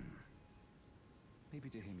 Maybe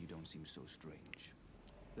to him you don't seem so strange.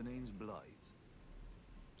 The name's Blythe.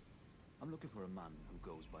 I'm looking for a man who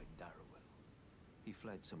goes by Darrowell. He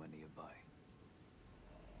fled somewhere nearby.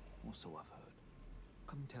 Or so I've heard.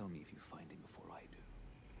 Come tell me if you find him before I do.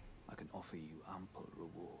 I can offer you ample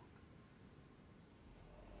reward.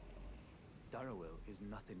 Darrowell is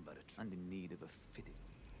nothing but a and in need of a fitting.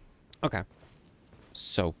 Okay.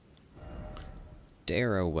 So,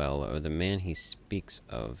 Darrowell, or the man he speaks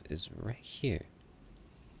of, is right here.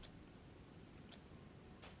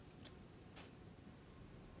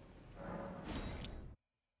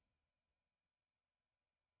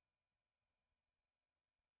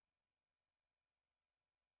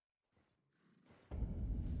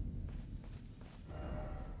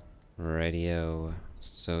 Radio.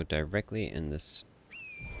 So directly in this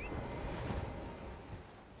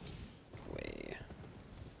way.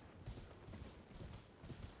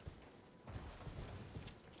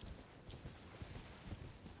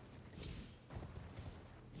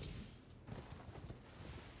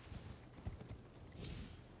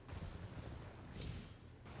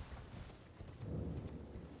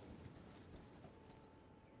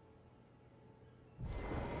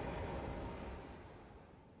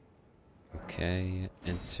 Okay,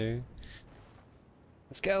 enter.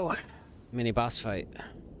 Let's go! Mini boss fight.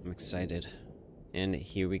 I'm excited. And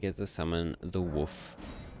here we get to summon the wolf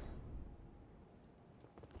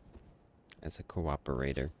as a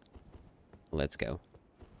cooperator. Let's go.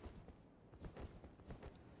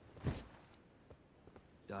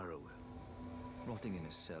 Darrowell. Rotting in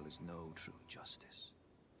a cell is no true justice.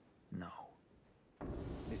 No.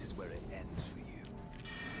 This is where it ends for you.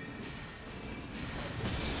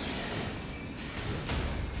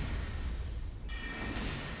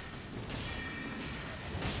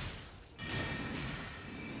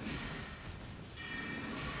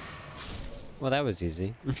 Well, that was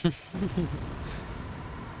easy.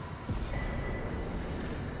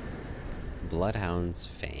 Bloodhound's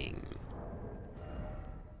Fang.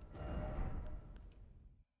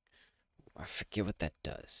 I forget what that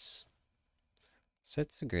does.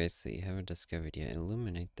 Sets of grace that you haven't discovered yet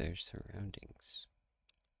illuminate their surroundings.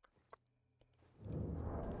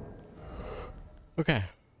 Okay.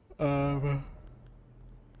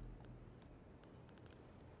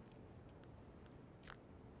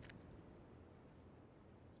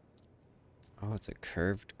 Oh, it's a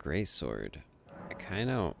curved gray sword. I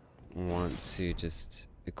kind of want to just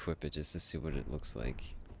equip it just to see what it looks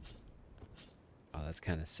like. Oh, that's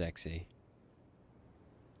kind of sexy.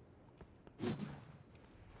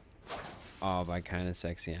 Oh, by kind of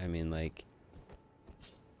sexy, I mean like...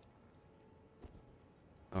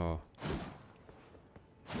 Oh.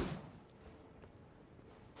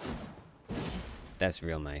 That's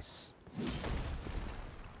real nice.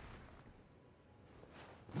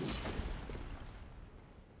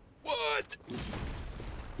 What?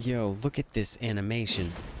 Yo, look at this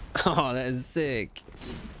animation. Oh, that is sick.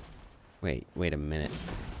 Wait a minute.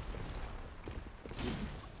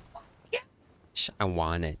 I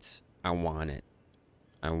want it. I want it.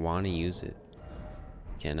 I want to use it.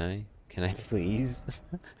 Can I? Can I please?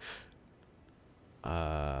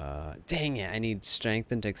 Dang it. I need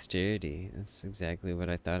strength and dexterity. That's exactly what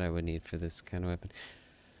I thought I would need for this kind of weapon.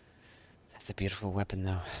 That's a beautiful weapon,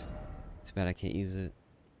 though. Too bad I can't use it.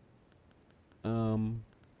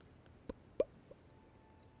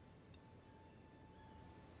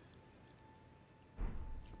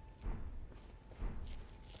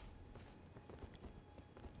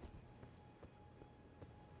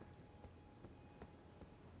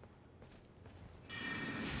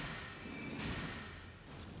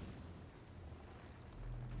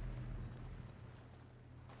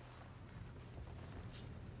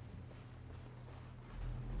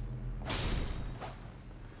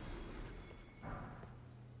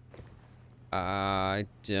 I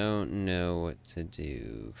don't know what to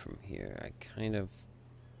do from here. I kind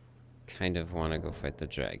of want to go fight the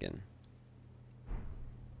dragon.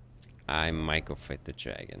 I might go fight the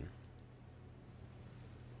dragon.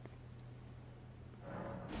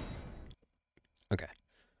 Okay.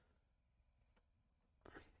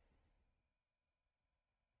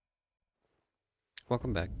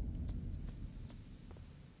 Welcome back.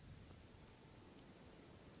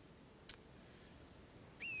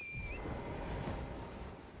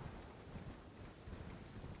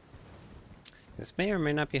 This may or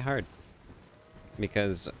may not be hard.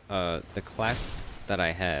 Because the class that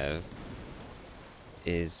I have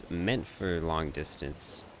is meant for long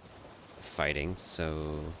distance fighting,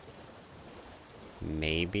 so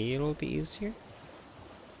maybe it'll be easier?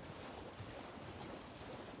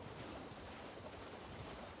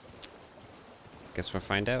 Guess we'll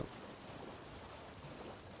find out.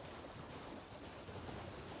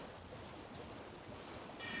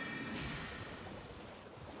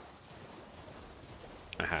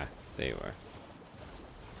 Aha, there you are.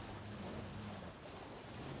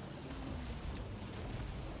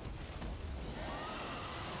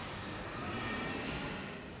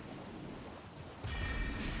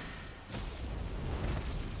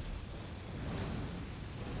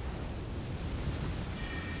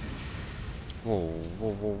 Whoa,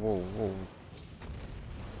 whoa, whoa, whoa, whoa.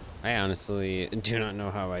 I honestly do not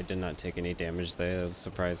know how I did not take any damage there. That was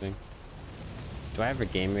surprising. Do I have a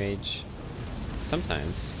game rage?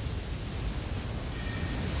 Sometimes.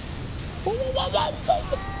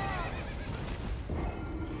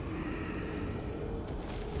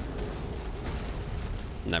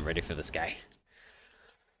 I'm not ready for this guy.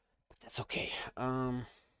 But that's okay.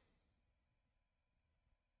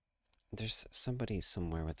 There's somebody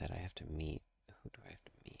somewhere that I have to meet. Who do I have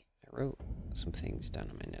to meet? I wrote some things down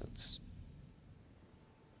in my notes.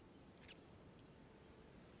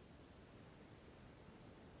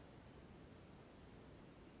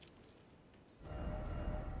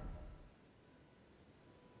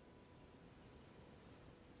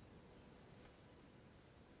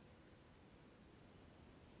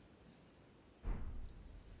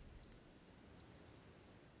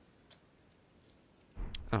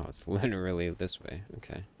 Oh, it's literally this way.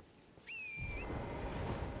 Okay.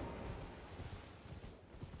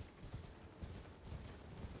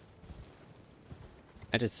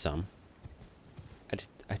 I did some.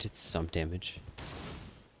 I did some damage.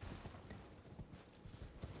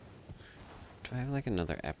 Do I have like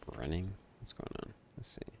another app running? What's going on? Let's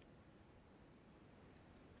see.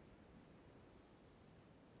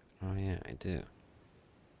 Oh yeah, I do.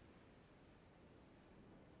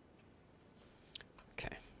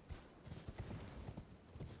 Okay.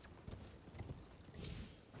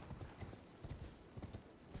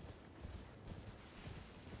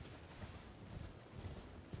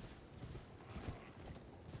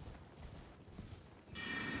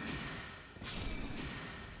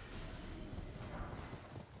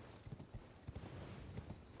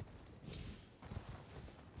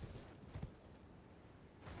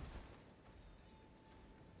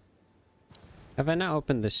 Have I not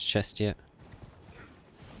opened this chest yet?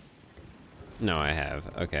 No, I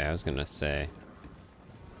have. Okay, I was gonna say.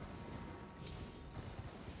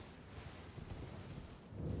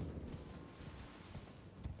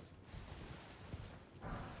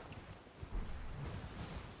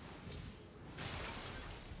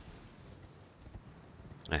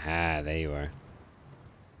 Aha, there you are.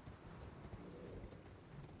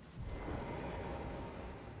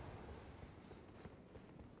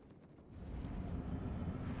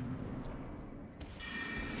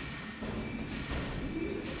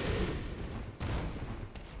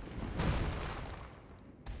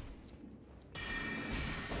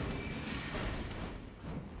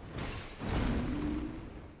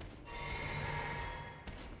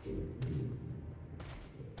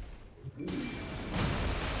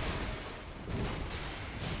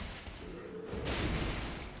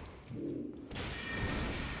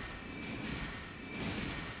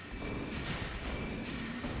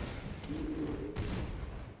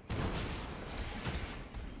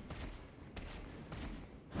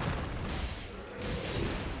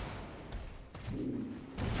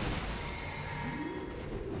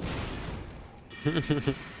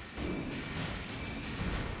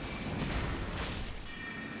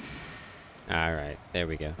 Alright, there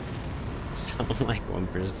we go. So like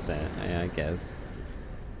 1%, I guess.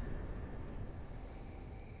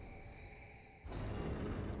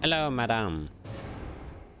 Hello, madame.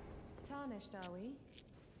 Tarnished, are we?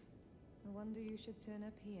 I wonder you should turn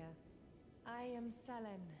up here. I am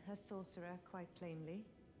Selen, a sorcerer, quite plainly.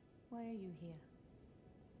 Why are you here?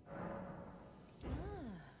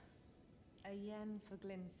 Ah, a yen for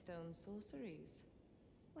glintstone sorceries.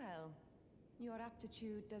 Well, your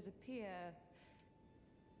aptitude does appear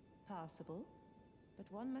passable, but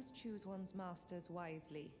one must choose one's masters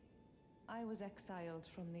wisely. I was exiled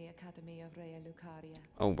from the Academy of Rea Lucaria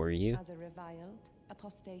Oh, were you? as a reviled,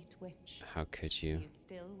 apostate witch. How could Do you? you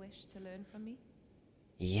still wish to learn from me?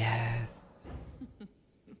 Yes.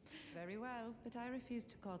 Very well, but I refuse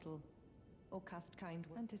to coddle or cast kind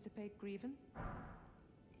words. Anticipate grievance?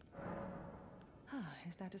 Ah,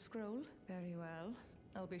 is that a scroll? Very well.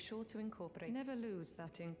 I'll be sure to incorporate. Never lose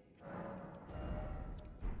that in.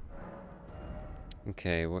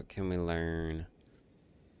 Okay, what can we learn?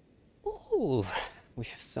 Ooh, we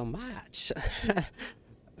have so much.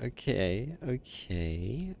 Okay,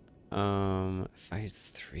 okay. Fires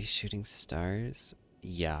 3 shooting stars.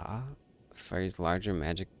 Yeah. Fires larger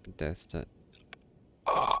magic podesta.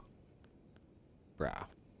 Oh. Bro.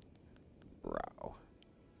 Bro.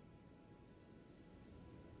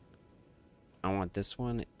 I want this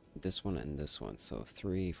one, and this one. So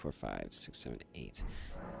 3, 4, 5, 6, 7, 8.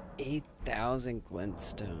 8,000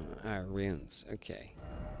 glintstone runes. Okay.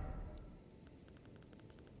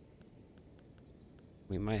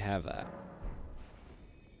 We might have that.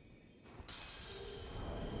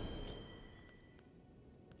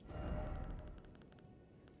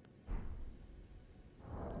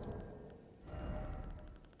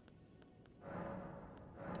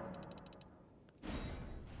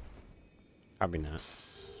 Probably not.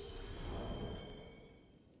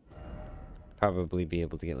 Probably be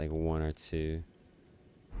able to get like 1 or 2.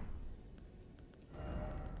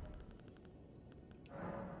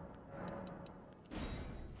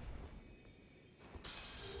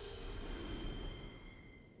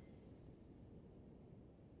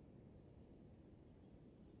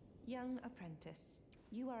 Young apprentice,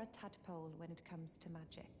 you are a tadpole when it comes to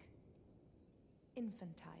magic.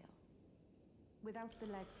 Infantile. Without the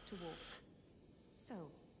legs to walk. So,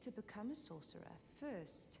 to become a sorcerer,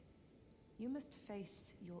 first, you must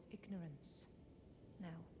face your ignorance. Now,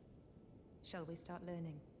 shall we start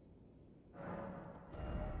learning?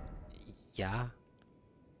 Yeah.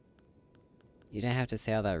 You don't have to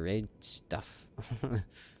say all that rage stuff.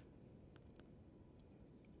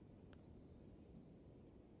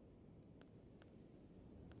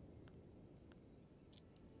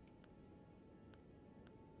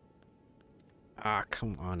 Ah,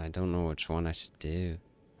 come on. I don't know which one I should do.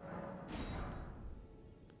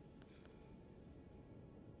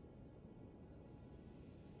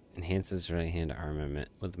 Enhances right hand armament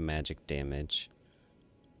with magic damage.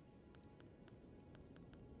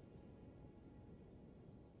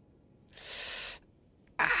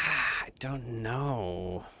 Ah, I don't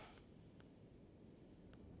know.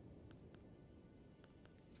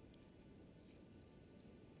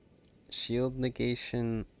 Shield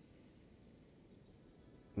negation.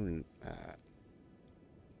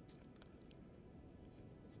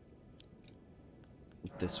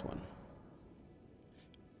 This one.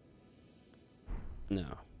 No.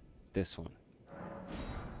 This one.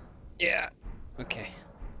 Yeah. Okay.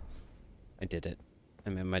 I did it. I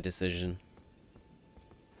made my decision.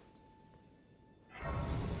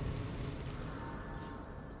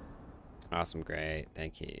 Awesome, great.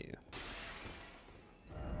 Thank you.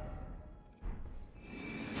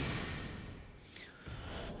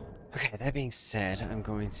 Okay, that being said, I'm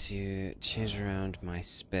going to change around my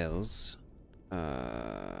spells.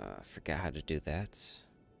 Forgot how to do that.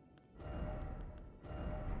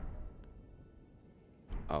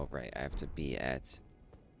 Oh, right, I have to be at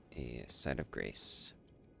a site of grace.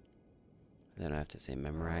 Then I have to say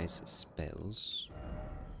memorize spells.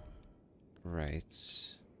 Right.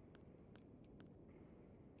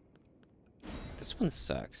 This one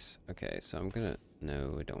sucks. Okay, so I'm gonna...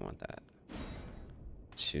 No, I don't want that.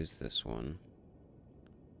 Choose this one.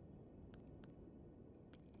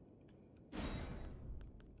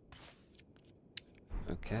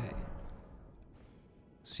 Okay.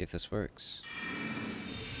 See if this works.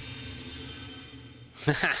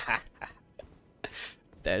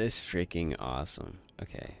 That is freaking awesome.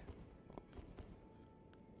 Okay.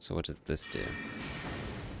 So what does this do?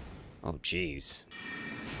 Oh, jeez.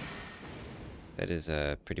 That is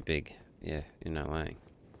pretty big. Yeah, you're not lying.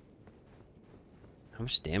 How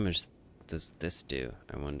much damage does this do,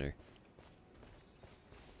 I wonder?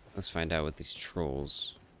 Let's find out with these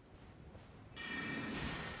trolls.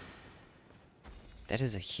 That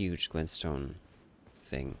is a huge glintstone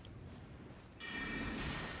thing.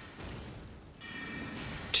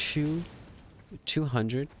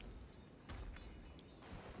 200?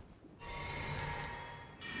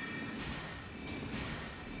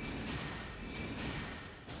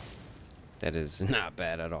 That is not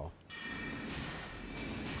bad at all.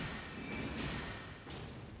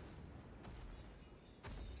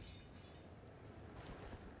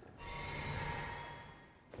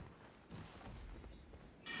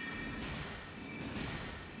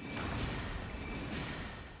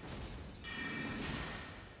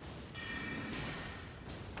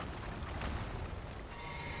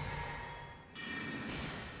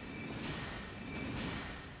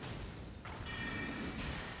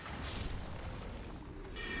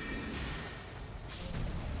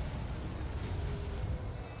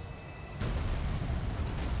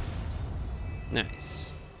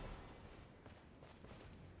 Nice.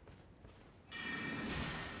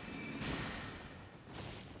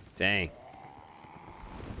 Dang.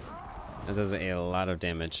 That does a lot of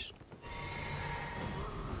damage.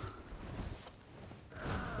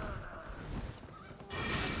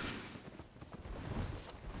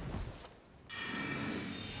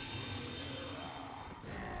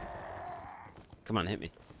 Come on, hit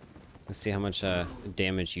me. Let's see how much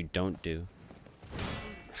damage you don't do.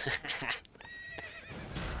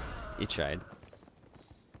 You tried.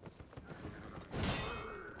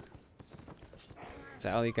 Is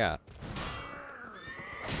that all you got?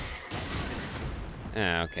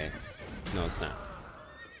 Ah, okay. No, it's not.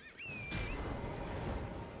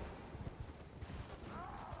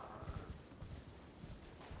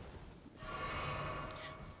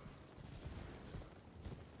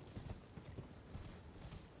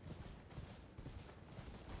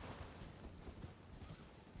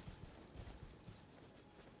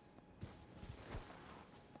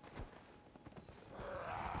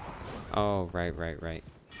 Oh, right.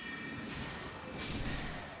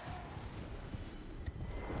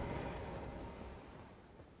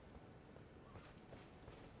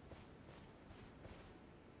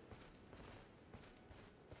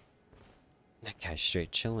 That guy's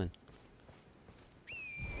straight chilling.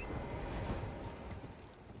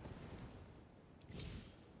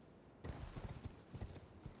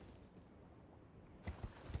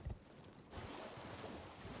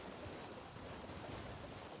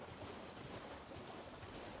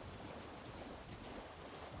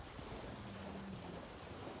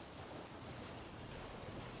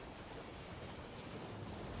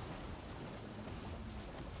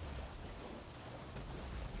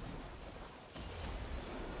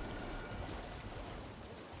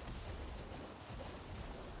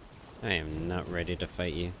 I am not ready to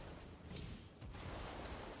fight you.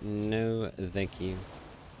 No, thank you.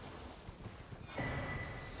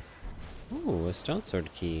 Ooh, a stone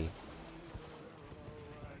sword key.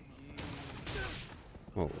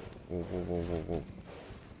 Whoa.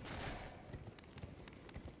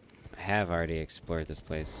 I have already explored this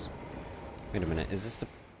place. Wait a minute, is this the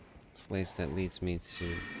place that leads me to...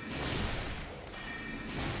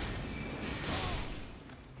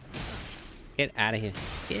 Get out of here.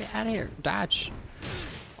 Get out of here. Dodge.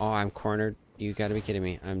 Oh, I'm cornered. You gotta be kidding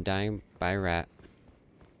me. I'm dying by rat.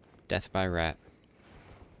 Death by rat.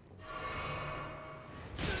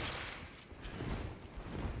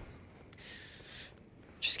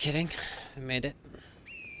 Just kidding. I made it.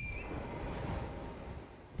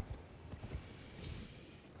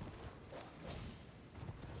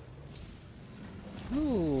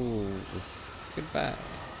 Ooh. Goodbye.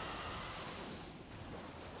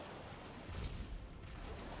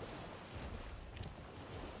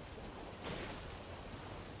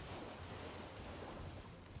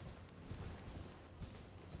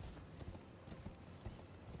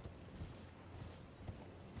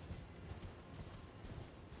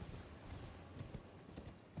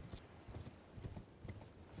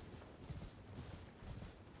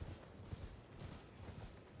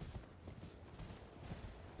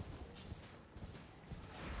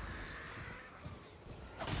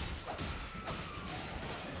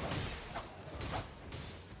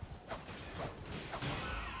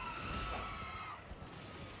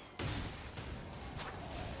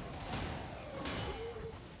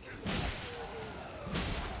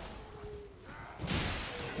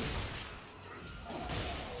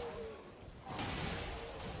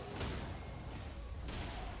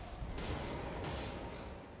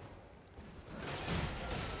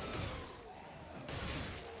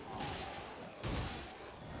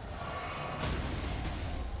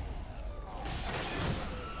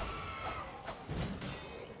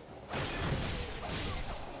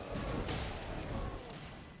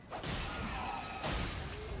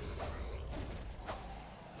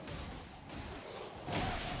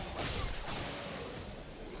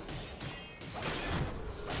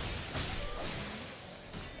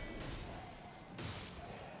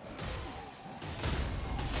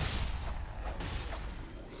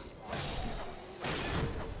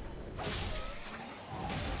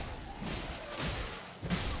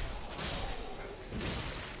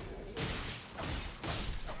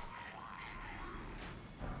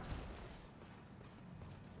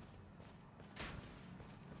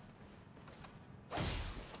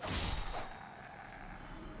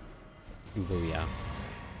 Booyah.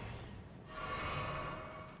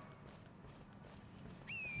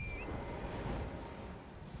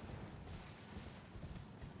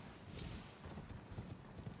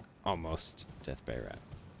 Almost death by rat.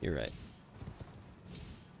 You're right.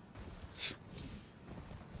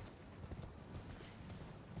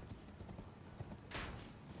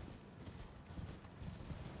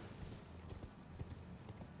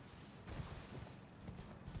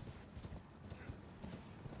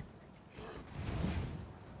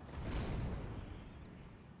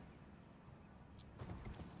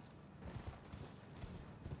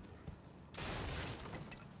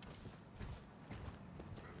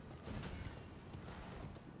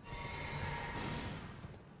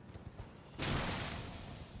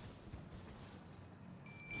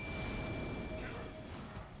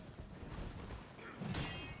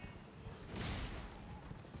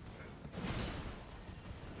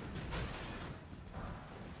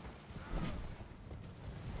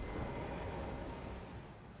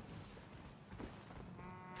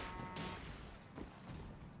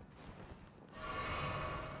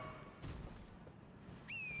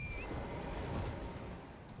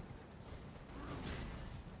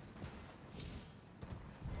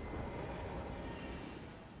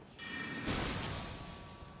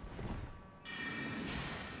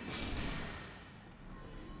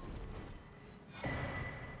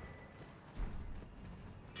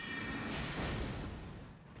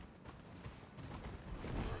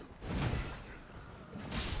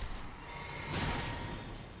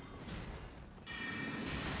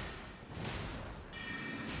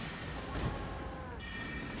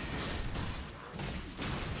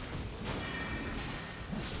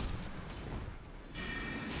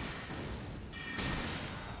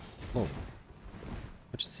 Whoa.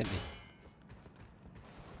 What just hit me?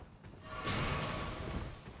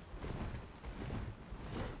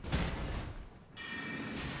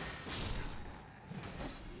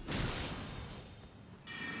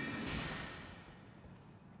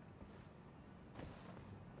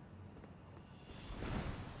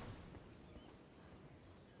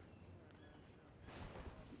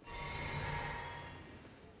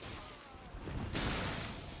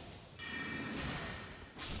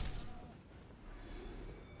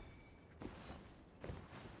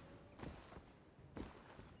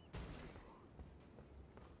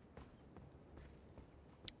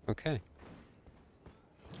 Okay.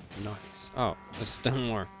 Nice. Oh, there's still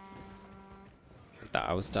more. I thought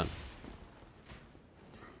I was done.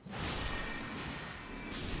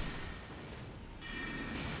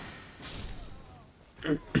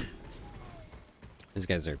 These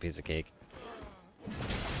guys are a piece of cake.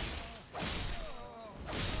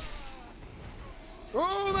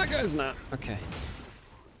 Oh, that guy's not. Okay.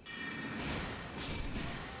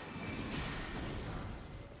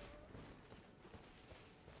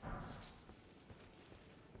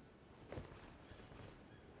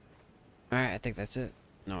 Alright, I think that's it.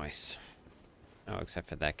 Nice. Oh, except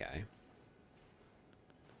for that guy.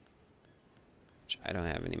 Which I don't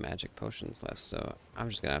have any magic potions left, so I'm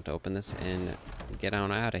just gonna have to open this and get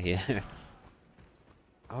on out of here.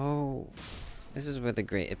 Oh, this is where the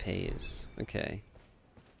Great Epee is. Okay.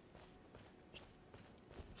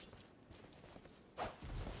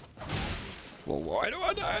 Whoa, why do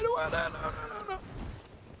I die? Do I die? No, no, no,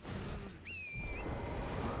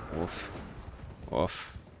 no. Oof.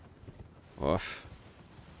 Oof. Oof.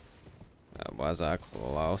 That was a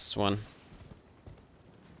close one.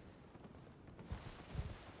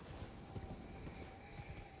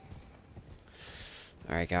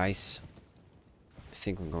 Alright, guys. I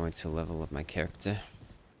think I'm going to level up my character.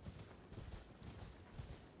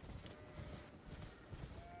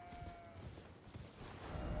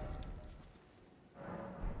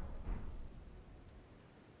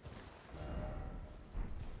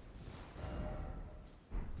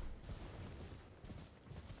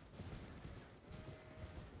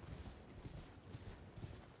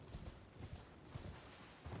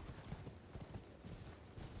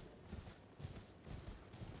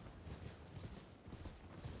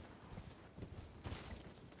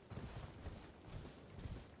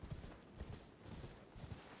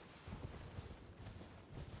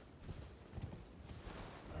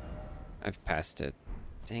 I've passed it.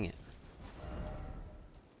 Dang it.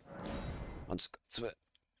 I'll just go to it.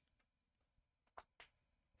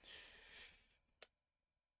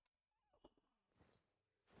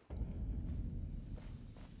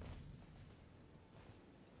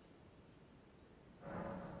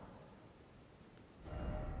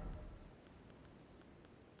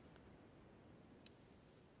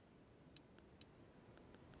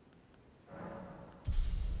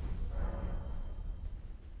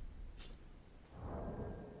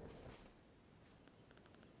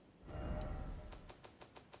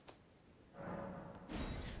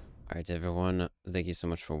 Alright, everyone. Thank you so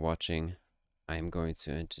much for watching. I am going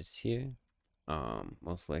to end this here.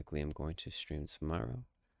 Most likely I'm going to stream tomorrow.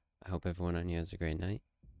 I hope everyone on here has a great night.